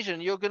equation,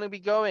 you're going to be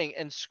going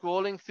and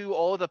scrolling through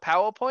all the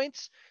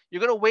PowerPoints.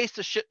 You're going to waste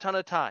a shit ton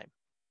of time.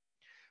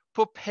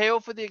 Prepare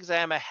for the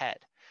exam ahead.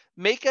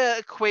 Make an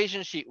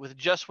equation sheet with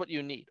just what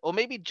you need, or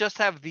maybe just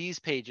have these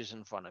pages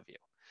in front of you.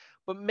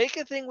 But make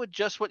a thing with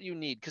just what you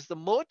need, because the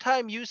more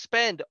time you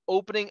spend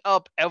opening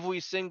up every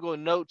single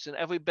notes and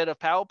every bit of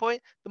PowerPoint,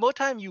 the more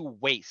time you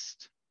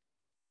waste.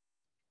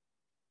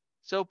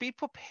 So be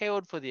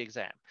prepared for the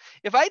exam.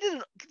 If I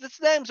didn't, this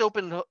exam's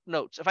open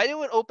notes. If I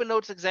do an open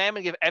notes exam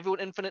and give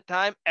everyone infinite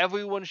time,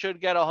 everyone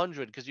should get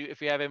 100 because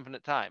if you have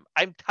infinite time.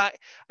 I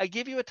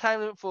give you a time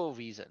limit for a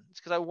reason.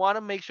 It's because I want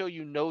to make sure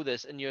you know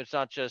this and it's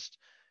not just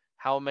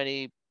how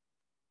many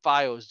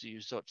files do you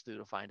search through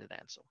to find an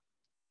answer.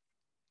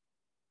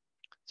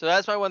 So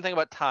that's my one thing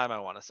about time I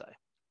want to say.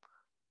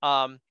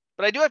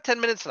 But I do have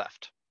 10 minutes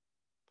left.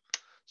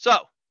 So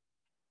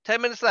 10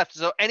 minutes left.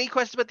 So any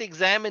questions about the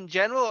exam in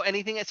general or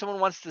anything that someone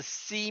wants to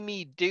see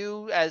me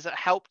do as a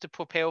help to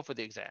prepare for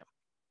the exam?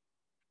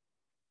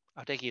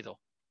 I'll take either.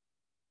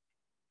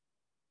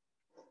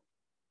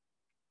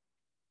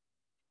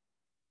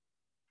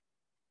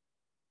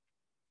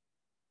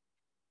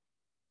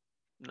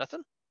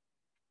 Nothing?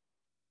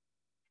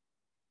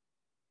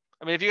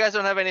 I mean, if you guys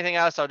don't have anything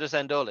else, I'll just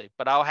end early.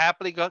 But I'll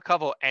happily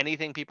cover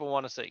anything people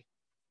want to see.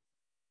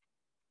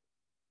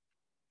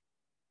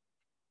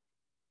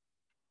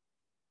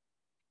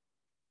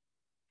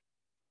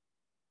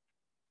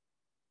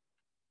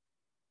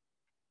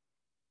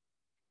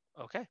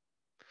 Okay.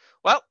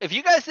 Well, if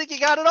you guys think you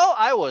got it all,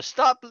 I will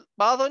stop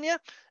bothering you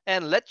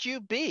and let you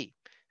be.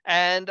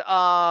 And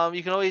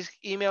you can always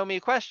email me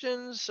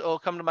questions or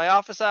come to my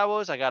office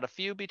hours. I got a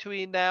few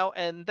between now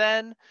and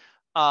then.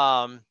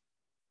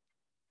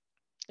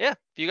 Yeah,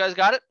 if you guys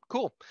got it,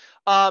 cool.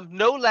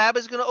 No lab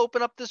is going to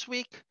open up this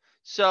week.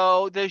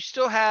 So they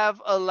still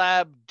have a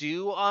lab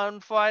due on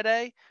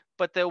Friday,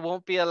 but there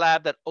won't be a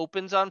lab that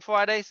opens on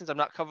Friday since I'm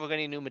not covering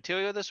any new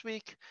material this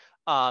week.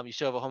 You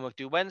still have a homework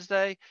due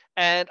Wednesday.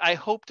 And I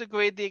hope to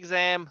grade the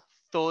exam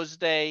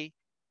Thursday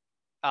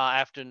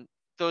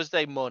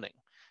Thursday morning.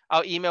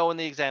 I'll email when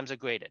the exams are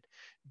graded.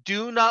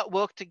 Do not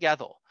work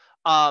together.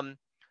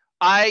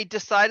 I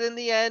decided in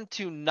the end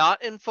to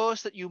not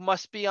enforce that you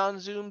must be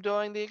on Zoom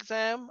during the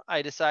exam.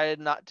 I decided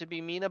not to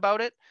be mean about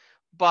it.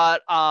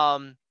 But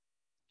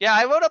yeah,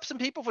 I wrote up some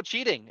people for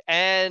cheating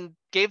and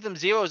gave them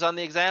zeros on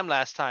the exam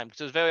last time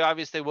because it was very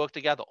obvious they worked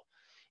together.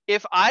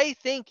 If I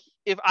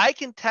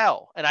can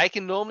tell, and I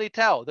can normally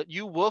tell that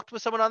you worked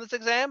with someone on this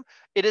exam,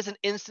 it is an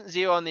instant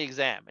zero on the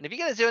exam. And if you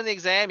get a zero on the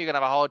exam, you're going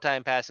to have a hard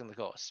time passing the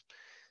course.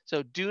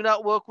 So do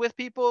not work with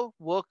people,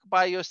 work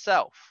by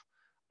yourself.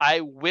 I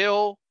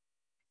will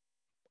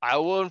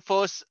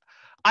enforce.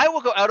 I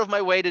will go out of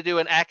my way to do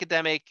an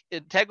academic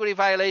integrity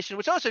violation,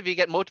 which also, if you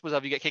get multiples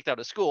of, you get kicked out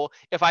of school.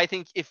 If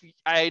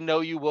I know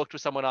you worked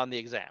with someone on the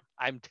exam,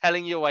 I'm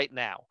telling you right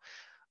now.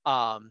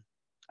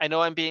 I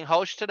know I'm being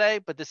harsh today,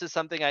 but this is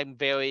something I'm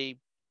very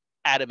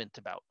adamant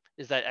about,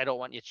 is that I don't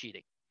want you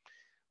cheating.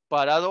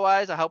 But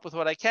otherwise, I'll help with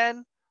what I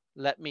can.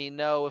 Let me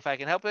know if I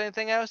can help with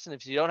anything else. And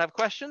if you don't have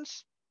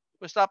questions,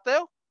 we'll stop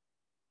there.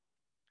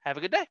 Have a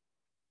good day.